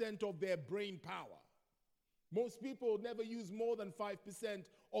 5% of their brain power. Most people never use more than 5%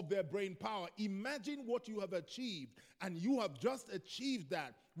 of their brain power. Imagine what you have achieved, and you have just achieved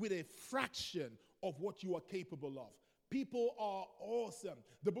that with a fraction of what you are capable of. People are awesome.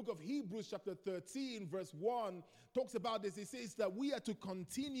 The book of Hebrews chapter 13 verse 1 talks about this. It says that we are to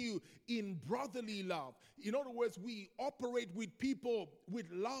continue in brotherly love. In other words, we operate with people with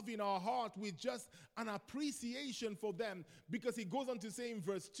love in our heart, with just an appreciation for them. Because he goes on to say in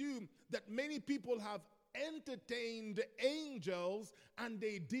verse 2 that many people have entertained angels and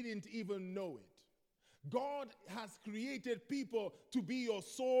they didn't even know it. God has created people to be your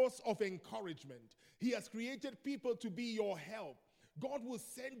source of encouragement. He has created people to be your help. God will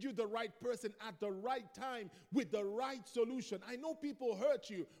send you the right person at the right time with the right solution. I know people hurt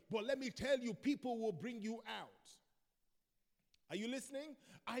you, but let me tell you, people will bring you out. Are you listening?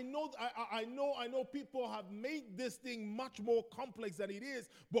 I know people have made this thing much more complex than it is,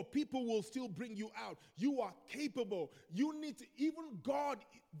 but people will still bring you out. You are capable. You need to, even God,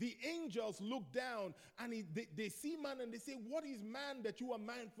 the angels look down and they see man and they say, what is man that you are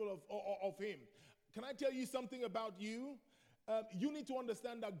mindful of him? Can I tell you something about you? You need to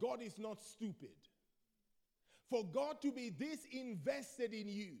understand that God is not stupid. For God to be this invested in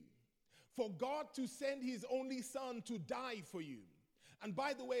you, for God to send his only son to die for you. And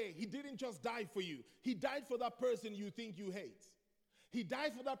by the way, he didn't just die for you. He died for that person you think you hate. He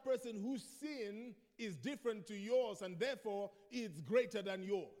died for that person whose sin is different to yours and therefore it's greater than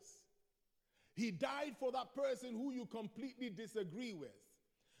yours. He died for that person who you completely disagree with.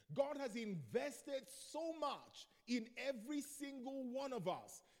 God has invested so much in every single one of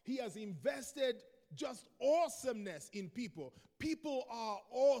us. He has invested just awesomeness in people. People are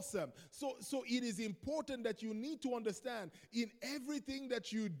awesome. So it is important that you need to understand in everything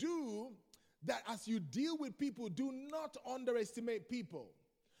that you do, that as you deal with people, do not underestimate people.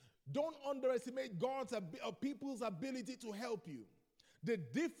 Don't underestimate people's ability to help you. The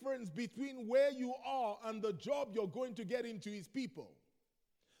difference between where you are and the job you're going to get into is people.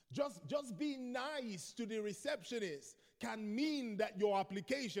 Just being nice to the receptionist can mean that your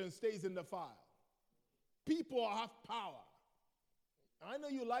application stays in the file. People have power. I know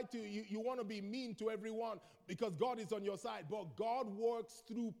you want to be mean to everyone because God is on your side, but God works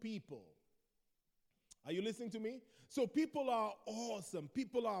through people. Are you listening to me? So people are awesome.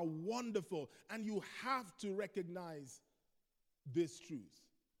 People are wonderful, and you have to recognize this truth.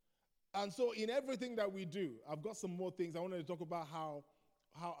 And so in everything that we do, I've got some more things. I wanted to talk about how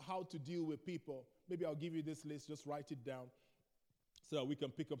to deal with people. Maybe I'll give you this list, just write it down so that we can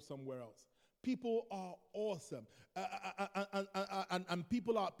pick up somewhere else. People are awesome. And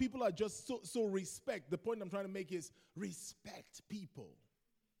people are just so respect. The point I'm trying to make is respect people.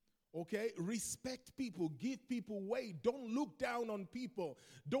 Okay? Respect people. Give people weight. Don't look down on people.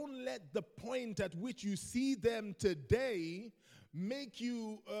 Don't let the point at which you see them today make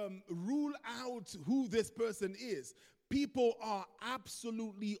you rule out who this person is. People are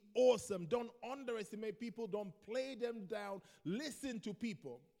absolutely awesome. Don't underestimate people. Don't play them down. Listen to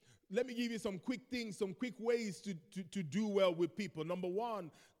people. Let me give you some quick things, some quick ways to do well with people. Number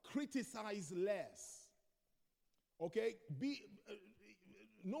one, criticize less. Okay?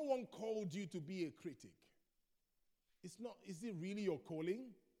 No one called you to be a critic. It's not, is it really your calling?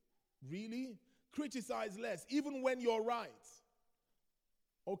 Really? Criticize less, even when you're right.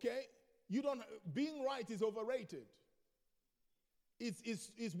 Okay? Being right is overrated.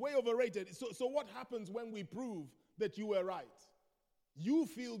 It's way overrated. So what happens when we prove that you were right? You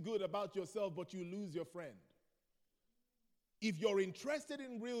feel good about yourself, but you lose your friend. If you're interested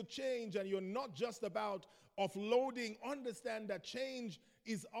in real change and you're not just about offloading, understand that change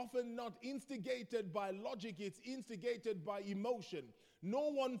is often not instigated by logic, it's instigated by emotion. No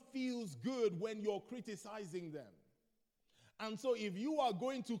one feels good when you're criticizing them. And so if you are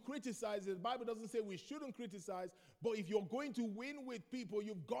going to criticize, the Bible doesn't say we shouldn't criticize, but if you're going to win with people,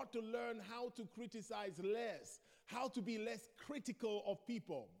 you've got to learn how to criticize less, how to be less critical of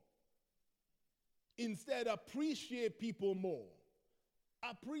people. Instead, appreciate people more.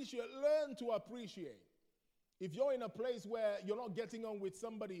 Learn to appreciate. If you're in a place where you're not getting on with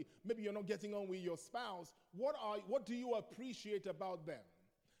somebody, maybe you're not getting on with your spouse, what do you appreciate about them?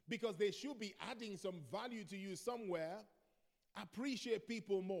 Because they should be adding some value to you somewhere. Appreciate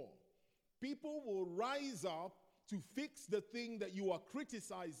people more. People will rise up to fix the thing that you are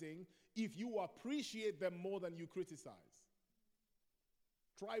criticizing if you appreciate them more than you criticize.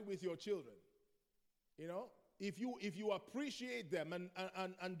 Try with your children. You know, if you appreciate them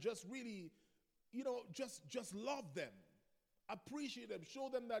and just really, you know, just love them, appreciate them, show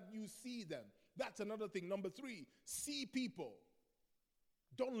them that you see them. That's another thing. Number 3, see people.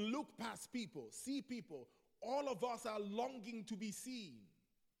 Don't look past people. See people. All of us are longing to be seen.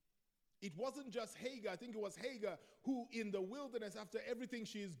 It wasn't just Hagar. I think it was Hagar who in the wilderness, after everything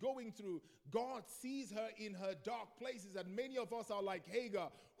she is going through, God sees her in her dark places. And many of us are like Hagar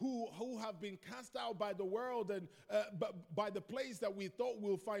who have been cast out by the world and by the place that we thought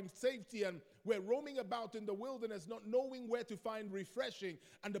we'll find safety. And we're roaming about in the wilderness not knowing where to find refreshing.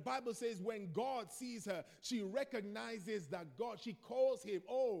 And the Bible says when God sees her, she recognizes that God, she calls him,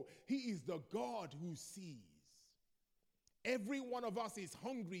 oh, he is the God who sees. Every one of us is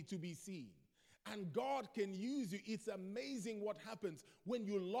hungry to be seen. And God can use you. It's amazing what happens when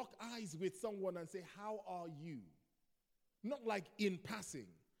you lock eyes with someone and say, how are you? Not like in passing,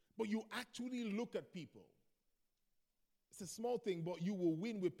 but you actually look at people. It's a small thing, but you will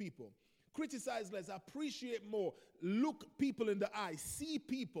win with people. Criticize less, appreciate more. Look people in the eye, see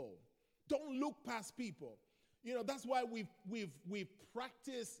people. Don't look past people. You know, that's why we've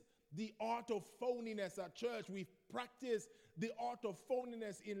practiced the art of phoniness at church. We've practiced the art of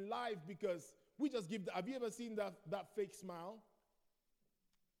phoniness in life because we just give. Have you ever seen that fake smile?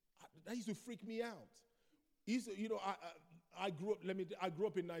 That used to freak me out. I grew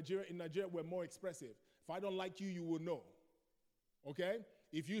up in Nigeria. In Nigeria, we're more expressive. If I don't like you, you will know. Okay?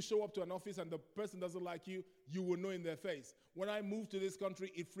 If you show up to an office and the person doesn't like you, you will know in their face. When I moved to this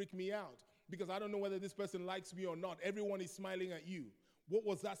country, it freaked me out because I don't know whether this person likes me or not. Everyone is smiling at you. What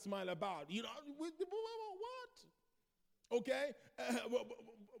was that smile about? You know, what? Okay?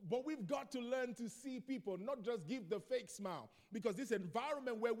 But we've got to learn to see people, not just give the fake smile. Because this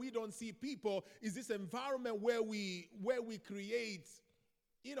environment where we don't see people is this environment where we create,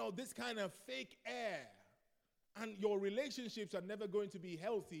 you know, this kind of fake air. And your relationships are never going to be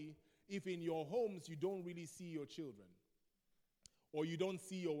healthy if in your homes you don't really see your children or you don't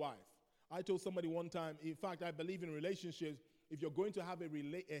see your wife. I told somebody one time, in fact, I believe in relationships. If you're going to have a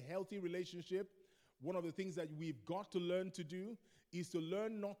healthy relationship, one of the things that we've got to learn to do is to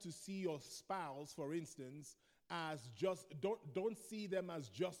learn not to see your spouse, for instance, as just, don't see them as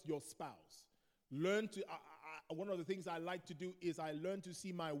just your spouse. Learn to, one of the things I like to do is I learn to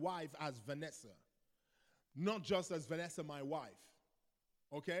see my wife as Vanessa. Not just as Vanessa, my wife.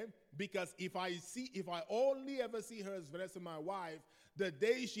 Okay? Because if I only ever see her as Vanessa, my wife, the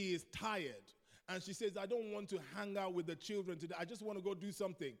day she is tired, and she says, I don't want to hang out with the children today. I just want to go do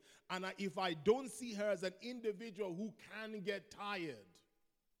something. And if I don't see her as an individual who can get tired,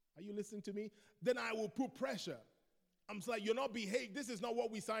 are you listening to me? Then I will put pressure. I'm like, you're not behaving. This is not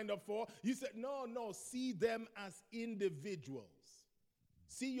what we signed up for. You said, no, see them as individuals.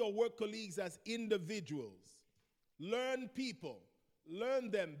 See your work colleagues as individuals. Learn people. Learn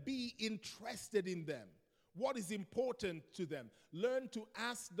them. Be interested in them. What is important to them? Learn to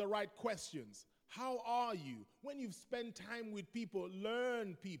ask the right questions. How are you? When you've spent time with people,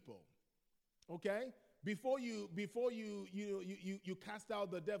 learn people. Okay? Before you cast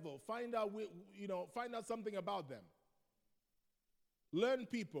out the devil, find out something about them. Learn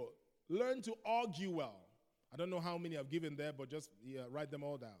people. Learn to argue well. I don't know how many I've given there, but just write them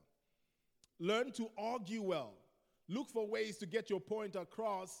all down. Learn to argue well. Look for ways to get your point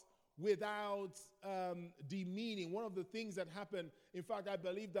across without demeaning. One of the things that happen, in fact, I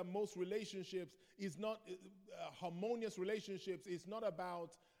believe that most relationships is not harmonious relationships. It's not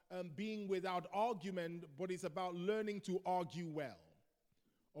about being without argument, but it's about learning to argue well.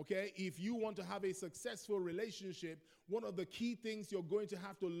 Okay, if you want to have a successful relationship, one of the key things you're going to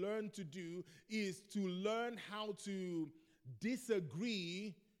have to learn to do is to learn how to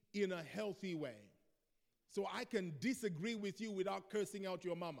disagree in a healthy way. So I can disagree with you without cursing out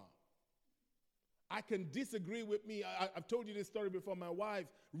your mama. I can disagree with me. I've told you this story before. My wife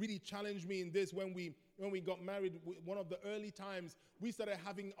really challenged me in this when we got married. One of the early times we started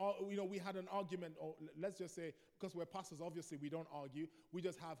having, we had an argument, or let's just say, because we're pastors, obviously we don't argue. We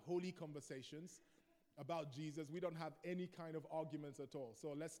just have holy conversations about Jesus. We don't have any kind of arguments at all.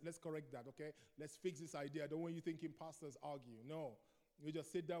 So let's correct that, okay? Let's fix this idea. I don't want you thinking pastors argue. No, we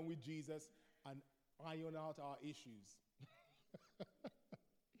just sit down with Jesus and iron out our issues.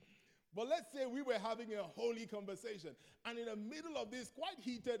 But let's say we were having a holy conversation, and in the middle of this quite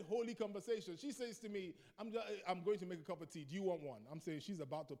heated holy conversation, she says to me, I'm going to make a cup of tea. Do you want one? I'm saying she's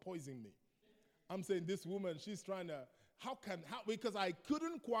about to poison me. I'm saying this woman, she's trying to, because I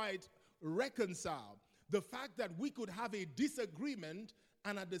couldn't quite reconcile the fact that we could have a disagreement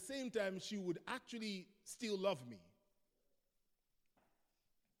and at the same time she would actually still love me.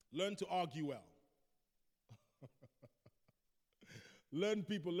 Learn to argue well. Learn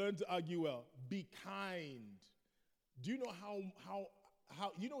to argue well. Be kind. Do you know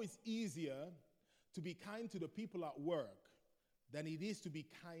how it's easier to be kind to the people at work than it is to be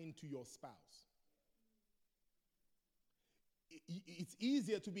kind to your spouse? It's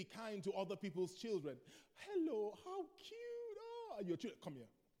easier to be kind to other people's children. Hello, how cute. Oh, your children, come here.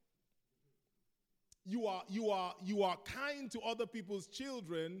 You are kind to other people's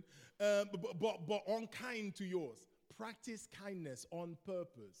children, but unkind to yours. Practice kindness on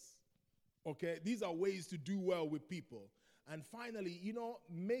purpose. Okay, these are ways to do well with people. And finally,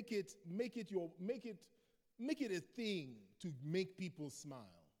 make it a thing to make people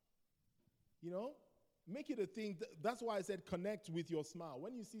smile. Make it a thing. That's why I said connect with your smile.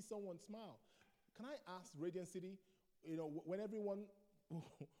 When you see someone smile, can I ask Radiant City,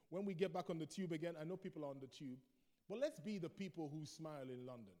 when we get back on the tube again, I know people are on the tube, but let's be the people who smile in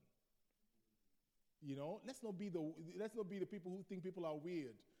London. Let's not be the people who think people are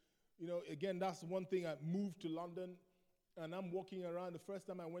weird. Again, that's one thing. I moved to London, and I'm walking around. The first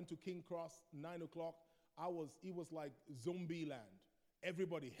time I went to King Cross, 9 o'clock, it was like zombie land.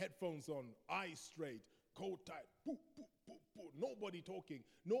 Everybody, headphones on, eyes straight, coat tight, poo, poo, poo, poo. Nobody talking,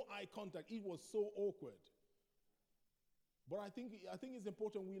 no eye contact. It was so awkward. But I think it's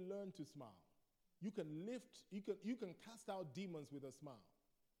important we learn to smile. You can cast out demons with a smile.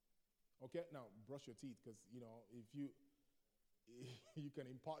 Okay, now brush your teeth, because if you can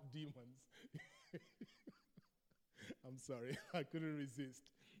impart demons. I'm sorry, I couldn't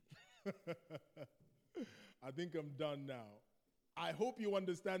resist. I think I'm done now. I hope you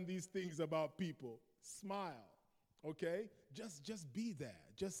understand these things about people. Smile, okay? Just be there.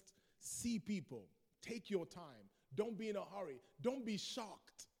 Just see people. Take your time. Don't be in a hurry. Don't be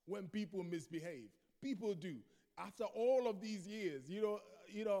shocked when people misbehave. People do. After all of these years,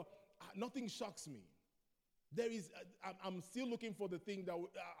 nothing shocks me. I'm still looking for the thing that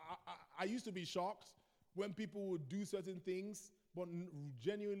I used to be shocked when people would do certain things, but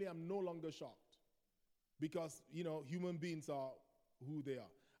genuinely I'm no longer shocked. Because, human beings are who they are.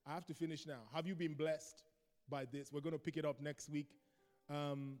 I have to finish now. Have you been blessed by this? We're going to pick it up next week.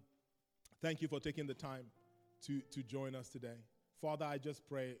 Thank you for taking the time to join us today. Father, I just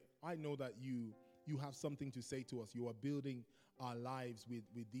pray. I know that you have something to say to us. You are building our lives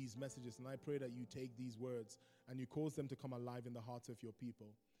with these messages. And I pray that you take these words and you cause them to come alive in the hearts of your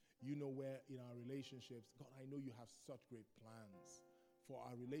people. You know where in our relationships, God, I know you have such great plans for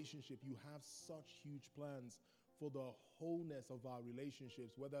our relationship. You have such huge plans for the wholeness of our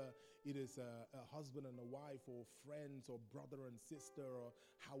relationships, whether it is a husband and a wife, or friends, or brother and sister, or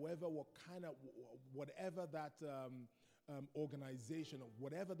however, whatever that organization, or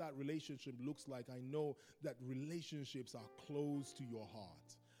whatever that relationship looks like. I know that relationships are close to your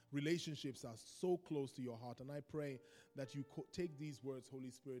heart. Relationships are so close to your heart. And I pray that you take these words, Holy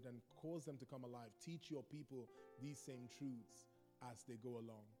Spirit, and cause them to come alive. Teach your people these same truths as they go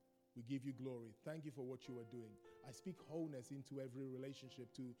along. We give you glory. Thank you for what you are doing. I speak wholeness into every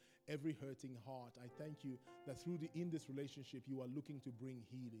relationship, to every hurting heart. I thank you that in this relationship, you are looking to bring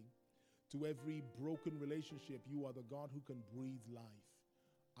healing. To every broken relationship, you are the God who can breathe life.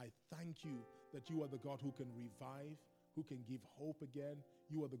 I thank you that you are the God who can revive, who can give hope again.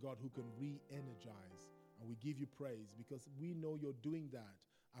 You are the God who can re-energize. And we give you praise because we know you're doing that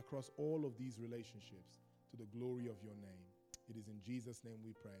across all of these relationships to the glory of your name. It is in Jesus' name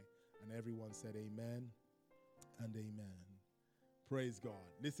we pray. And everyone said amen and amen. Praise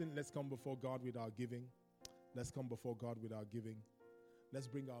God. Listen, let's come before God with our giving. Let's come before God with our giving. Let's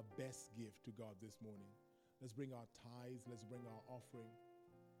bring our best gift to God this morning. Let's bring our tithes. Let's bring our offering.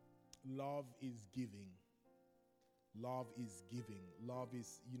 Love is giving. Love is giving. Love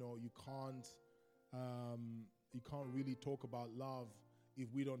is, you can't really talk about love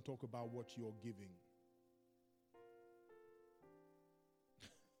if we don't talk about what you're giving.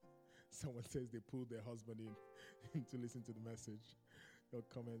 Someone says they pulled their husband in to listen to the message. Your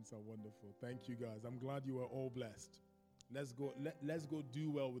comments are wonderful. Thank you, guys. I'm glad you are all blessed. Let's go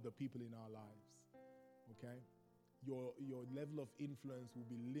do well with the people in our lives. Okay? Your level of influence will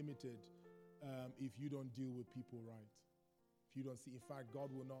be limited if you don't deal with people right. If you don't see, in fact, God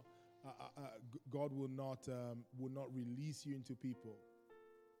will not release you into people.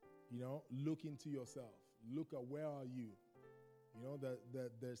 Look into yourself. Look at where are you.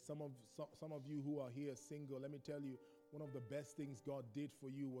 There's some of you who are here single. Let me tell you, one of the best things God did for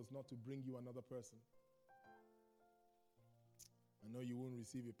you was not to bring you another person. I know you won't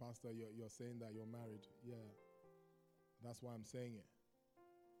receive it, Pastor. You're saying that you're married. Yeah. That's why I'm saying it.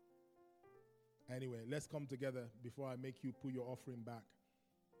 Anyway, let's come together before I make you put your offering back.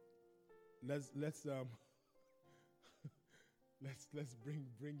 Let's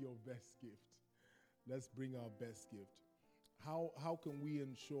bring your best gift. Let's bring our best gift. How can we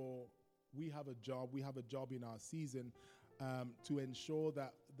ensure we have a job in our season to ensure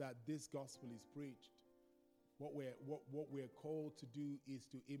that this gospel is preached? What we're called to do is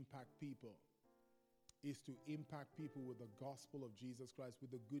to impact people. Is to impact people with the gospel of Jesus Christ, with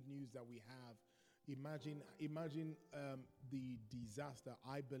the good news that we have. Imagine the disaster.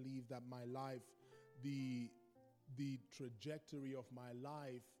 I believe that my life, the trajectory of my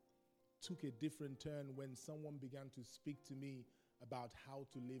life took a different turn when someone began to speak to me about how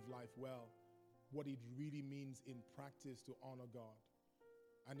to live life well, what it really means in practice to honor God.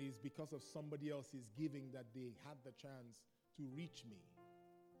 And it's because of somebody else's giving that they had the chance to reach me.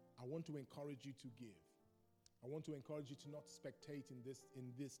 I want to encourage you to give. I want to encourage you to not spectate in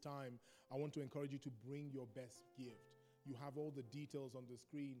this time. I want to encourage you to bring your best gift. You have all the details on the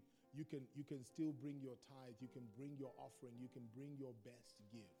screen. You can still bring your tithe. You can bring your offering. You can bring your best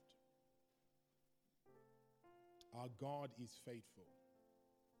gift. Our God is faithful.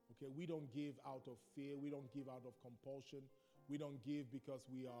 Okay, we don't give out of fear. We don't give out of compulsion. We don't give because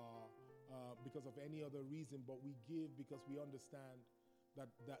we are because of any other reason, but we give because we understand that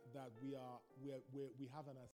we have an